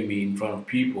propelling me in front of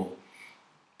people.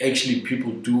 Actually,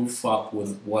 people do fuck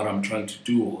with what I'm trying to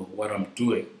do or what I'm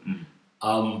doing.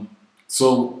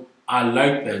 So I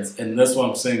like that, and that's why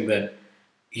I'm saying that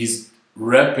he's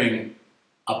rapping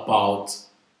about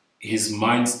his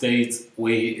mind state,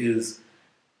 where he is,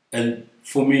 and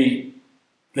for me,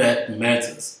 that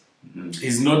matters.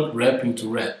 He's not rapping to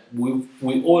rap.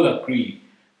 We all agree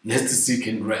Nasty C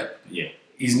can rap. Yeah.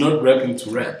 He's not rapping to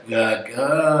rap. Like,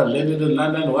 landed in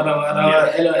London,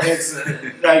 LOX.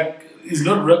 Like, he's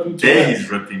not rapping to rap. He's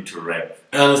rapping to rap.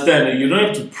 I understand. You don't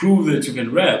have to prove that you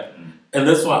can rap. And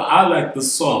that's why I like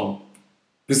this song.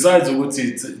 Besides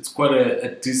it's quite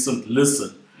a decent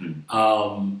listen.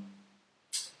 A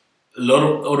lot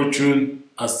of auto-tune.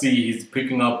 I see he's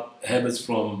picking up habits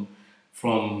from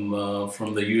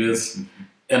the US.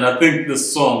 And I think the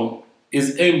song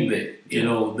is aimed there. You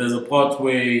know, there's a part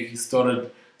where he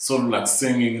started sort of like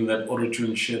singing in that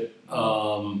auto-tune shit.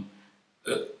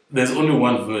 There's only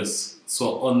one verse.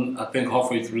 So I think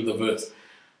halfway through the verse.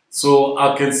 So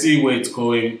I can see where it's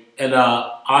going. And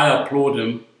I applaud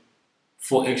him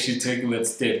for actually taking that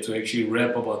step to actually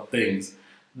rap about things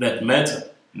that matter.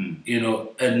 You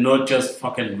know, and not just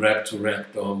fucking rap to rap,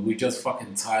 though. We're just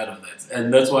fucking tired of that.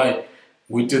 And that's why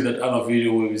we did that other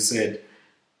video where we said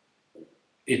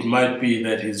it might be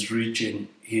that he's reaching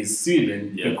his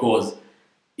ceiling because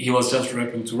he was just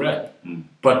rapping to rap.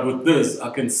 But with this, I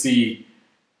can see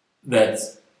that,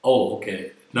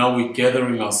 okay, now we're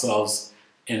gathering ourselves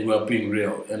and we're being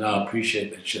real. And I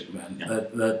appreciate that shit, man.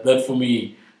 That for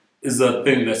me is the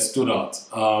thing that stood out.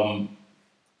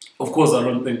 Of course, I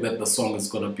don't think that the song is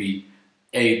going to be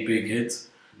a big hit.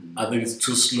 I think it's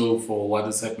too slow for what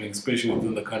is happening, especially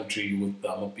within the country with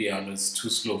Amapiano. It's too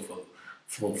slow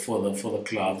for the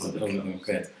clubs and everything like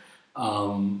that.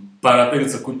 But I think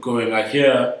it's a good going. I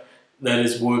hear that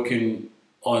it's working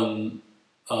on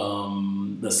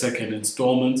the second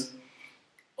installment,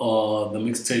 the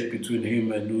mixtape between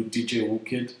him and new DJ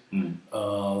Wookid,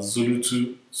 Zulu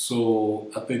 2. So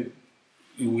I think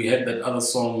we had that other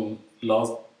song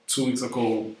last 2 weeks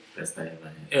ago. Best I ever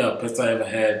had. Yeah, Best I Ever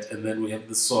Had, and then we have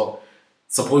this song.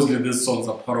 Supposedly these songs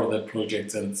are part of that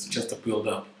project, and it's just a build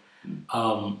up.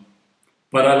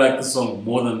 But I like the song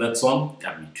more than that song.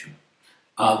 Yeah, me too.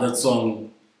 That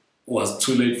song was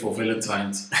Too Late for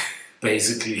Valentine's.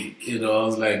 Basically, you know, I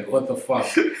was like, what the fuck?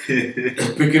 At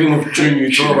the beginning of June,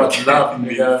 you talk about love, and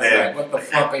I was like, what the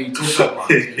fuck are you talking about?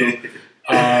 You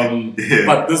know?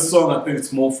 But this song, I think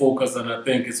it's more focused, and I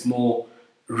think it's more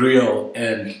real,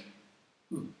 and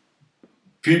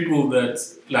people that,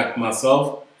 like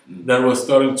myself, that were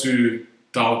starting to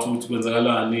doubt who's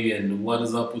Gwenzakala and what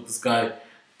is up with this guy,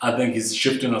 I think he's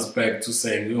shifting us back to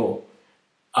saying, yo,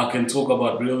 I can talk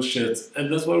about real shit, and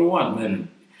that's what we want, man.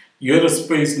 You're at a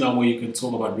space now where you can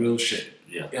talk about real shit.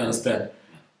 Yeah. You understand?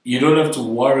 You don't have to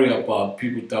worry about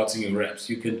people doubting your raps.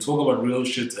 You can talk about real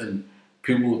shit and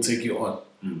people will take you on.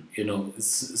 You know,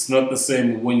 it's not the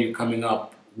same when you're coming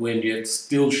up, when you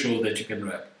still show that you can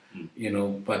rap. You know,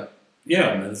 but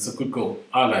yeah, man, it's a good goal.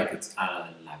 I like it. I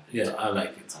like it. Yeah, I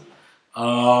like it.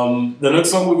 The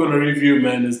next song we're going to review,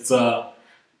 man, is,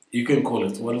 you can call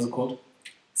it, what is it called?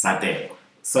 Satepa.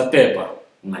 Satepa.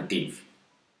 Native.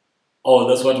 Oh,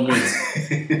 that's what it means.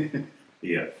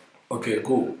 Yeah. Okay,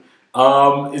 cool.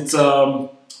 It's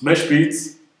Mesh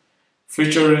Beats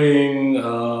featuring,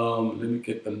 let me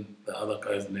get the other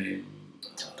guy's name.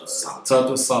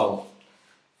 Tato Sal.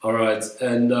 Alright,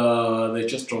 and they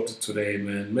just dropped it today,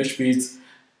 man. Mesh Beats,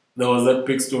 there was that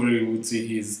big story, we would see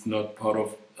he's not part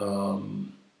of,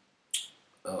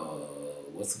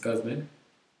 what's the guy's name?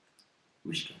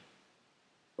 Which guy?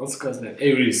 What's the guy's name?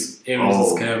 Aries'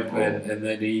 camp, and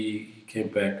then he came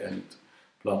back and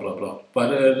blah blah blah. But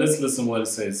let's listen what it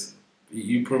says.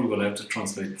 You probably gonna have to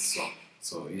translate the song.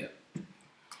 So yeah.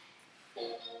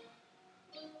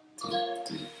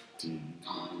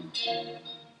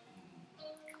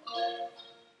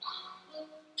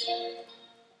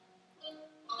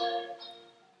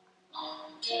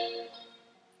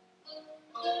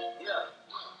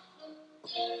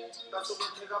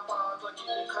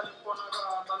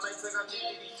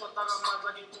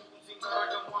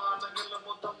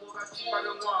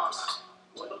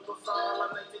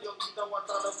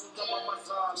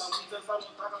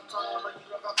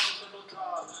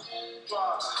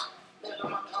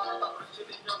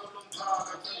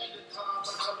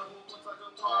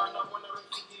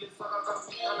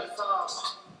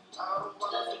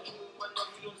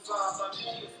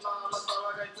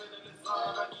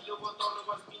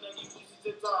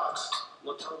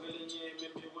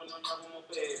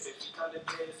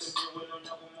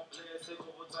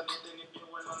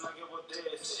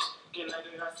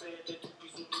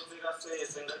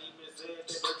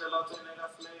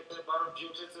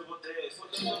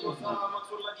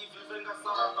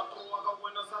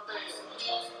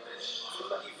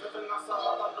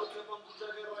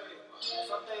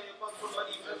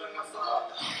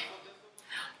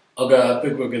 Okay, I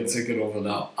think we can take it over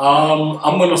now.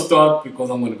 I'm gonna start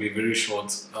because I'm gonna be very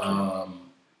short.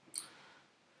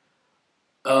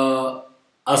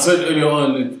 I said earlier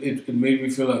on it made me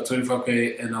feel like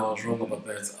 25k, and I was wrong about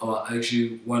that. I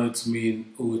actually wanted to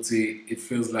mean Uti. It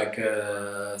feels like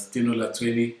Stino La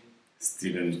 20.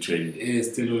 Stino La 20. Yeah,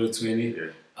 Stino La 20.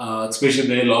 Yeah. Especially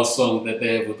their last song that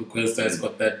they have with the Questa, it's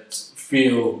got that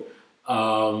feel.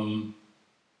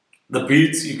 The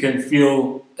beats, you can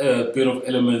feel a bit of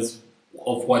elements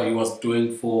of what he was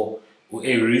doing for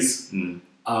Aries. Yeah,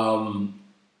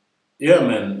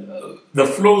 man. The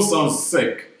flow sounds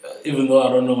sick, even though I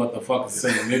don't know what the fuck he's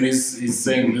saying. Maybe he's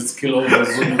saying let's kill all the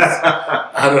Zulus.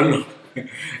 I don't know.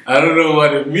 I don't know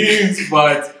what it means,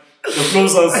 but the flow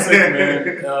sounds sick,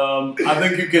 man. I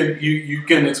think you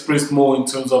can express more in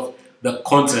terms of the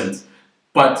content,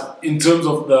 but in terms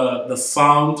of the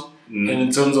sound and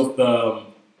in terms of the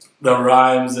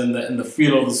rhymes and the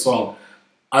feel of the song,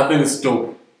 I think it's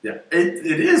dope. Yeah,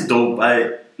 it is dope.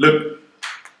 I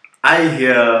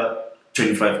hear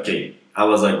 25k. I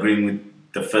was agreeing with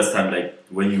the first time, like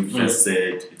when you first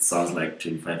said it sounds like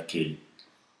 25k.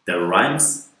 The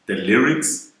rhymes, the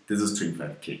lyrics, this is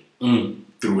 25k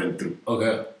through and through.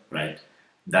 Okay. Right.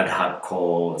 That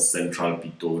hardcore Central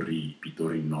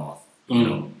Pitori North.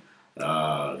 You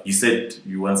know. You said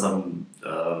you want some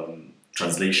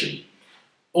translation.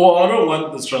 Oh, I don't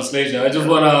want this translation. I just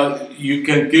wanna. You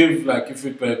can give like your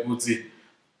feedback, Woodsy.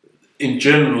 In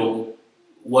general,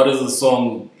 what is the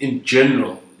song in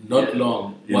general? Not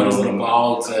long. What is it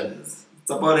about? It's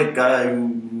about a guy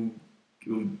who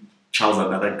chows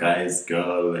another guy's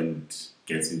girl and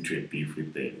gets into a beef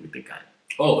with the guy.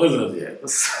 Oh, is it?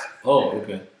 Yes. Oh,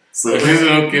 okay. So if he's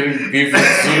not getting beef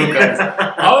with Zulu guys,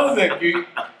 how is that?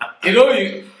 you know,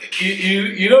 you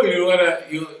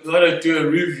wanna do a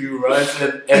review, right?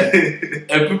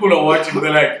 And people are watching.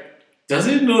 They're like, does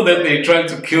he know that they're trying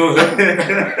to kill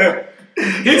him?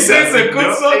 He says a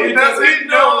good song. He doesn't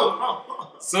know.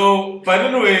 So, but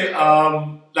anyway,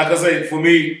 like I said, for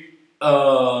me,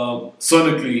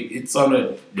 sonically, it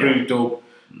sounded pretty dope.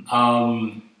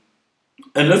 And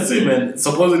let's see, man.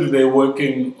 Supposedly they're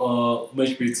working.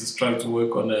 Mesh Beats is trying to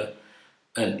work on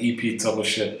an EP type of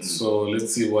shit. So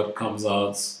let's see what comes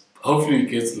out. Hopefully it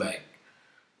gets like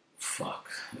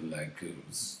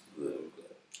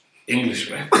English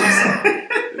rap.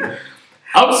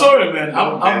 I'm sorry, man.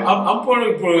 I'm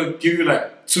probably gonna give you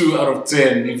like 2 out of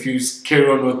 10 if you carry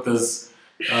on with this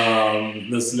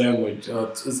this language.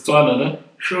 It's Tswana, no?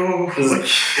 Sure. It's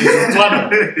Tswana.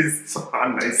 It's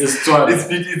Tswana. It's Tswana.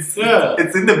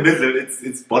 It's in the middle.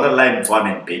 It's borderline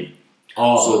Tswana and Pedi.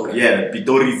 Oh, so okay. yeah,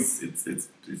 Pitori it's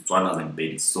Tswana and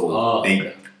Pedi. So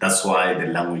okay. That's why the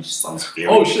language sounds very.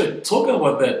 Oh shit! Talking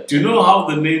about that, do you know how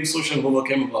the name Social Nova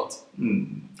came about?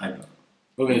 I know.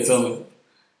 Okay, tell me.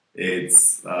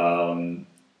 It's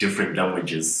different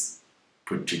languages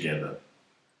put together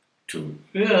to.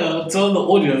 Yeah, tell the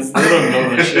audience they don't know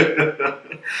that shit.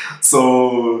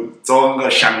 So Tsonga,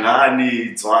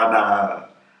 Shangani, Tswana,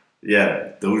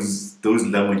 yeah, those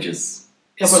languages.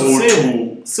 Yeah, but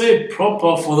say it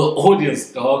proper for the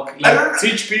audience, dog. Like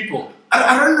teach people.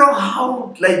 I don't know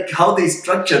how they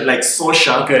structured like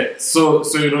social. Okay, so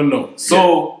you don't know.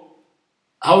 So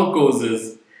how it goes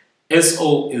is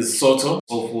SO is Soto,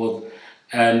 so forth,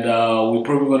 and we're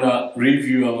probably gonna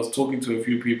review. I was talking to a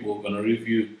few people. We're gonna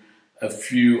review a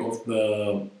few of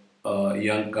the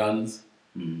Young Guns.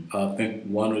 I think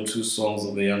 1 or 2 songs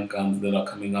of the Young Guns that are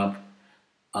coming up.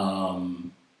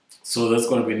 So that's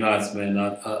gonna be nice, man.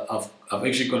 I've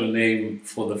actually got a name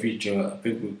for the feature.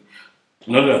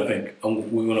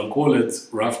 We're gonna call it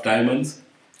Rough Diamonds.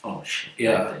 Oh shit!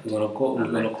 Yeah, we're gonna call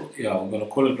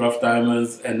it Rough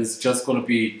Diamonds, and it's just gonna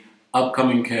be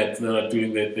upcoming cats that are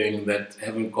doing their thing that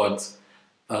haven't got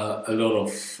a lot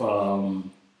of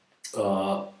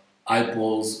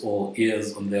eyeballs or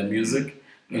ears on their music,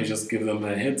 and just give them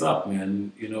a heads up,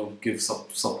 man. You know, give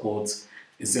support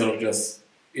instead of just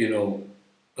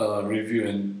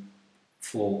reviewing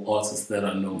for artists that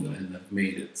are known and have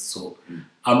made it. So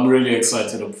I'm really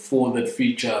excited for that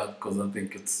feature because I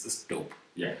think it's dope.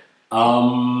 Yeah.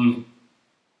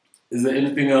 Is there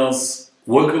anything else?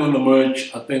 Working on the merch,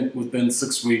 I think within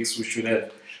 6 weeks we should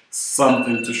have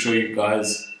something to show you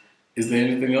guys. Is there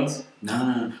anything else?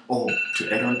 No. Oh,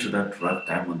 to add on to that Rough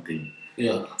Diamond thing.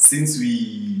 Yeah. Since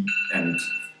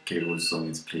K.O.'s song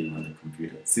is playing on the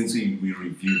computer. Since we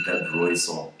reviewed that Roy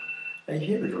song, I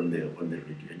heard it on the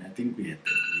radio, and I think we had an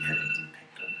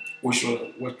impact on it. Which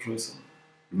one? What Roy song?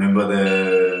 Remember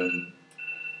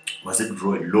was it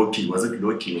Roy? Loki? Was it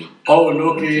Loki? Oh,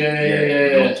 Loki,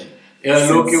 yeah. Loki.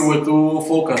 Yeah, Loki with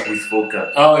Foka. With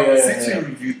Foka. Oh, yeah. Since we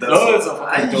reviewed that song, it's a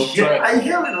fucking dope track. I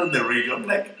hear it on the radio. I'm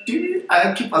like,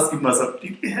 I keep asking myself,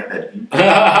 did we have it?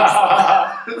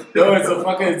 No, it's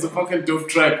a fucking dope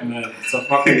track, man. It's a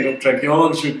fucking dope track. You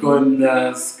all should go and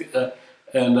get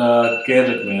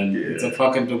it, man. Yeah. It's a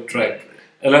fucking dope track.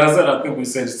 And like I said, I think we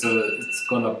said it's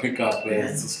gonna pick up. Yeah.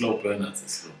 It's a slow burner.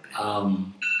 Is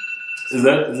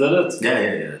that it?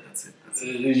 Yeah. That's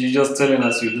it. You're just telling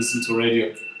us you listen to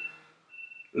radio.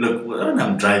 Look, when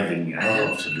I'm driving, I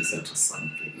have to listen to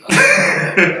something.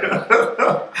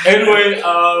 Anyway,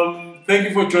 thank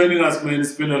you for joining us, man.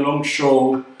 It's been a long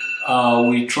show.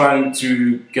 We're trying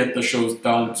to get the shows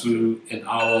down to an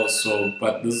hour or so,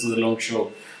 but this is a long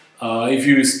show. If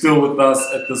you're still with us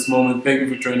at this moment, thank you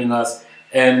for joining us.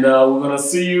 And we're going to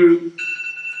see you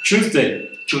Tuesday.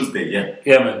 Tuesday, yeah.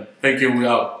 Yeah, man. Thank you. We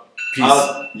out. Peace.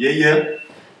 Yeah.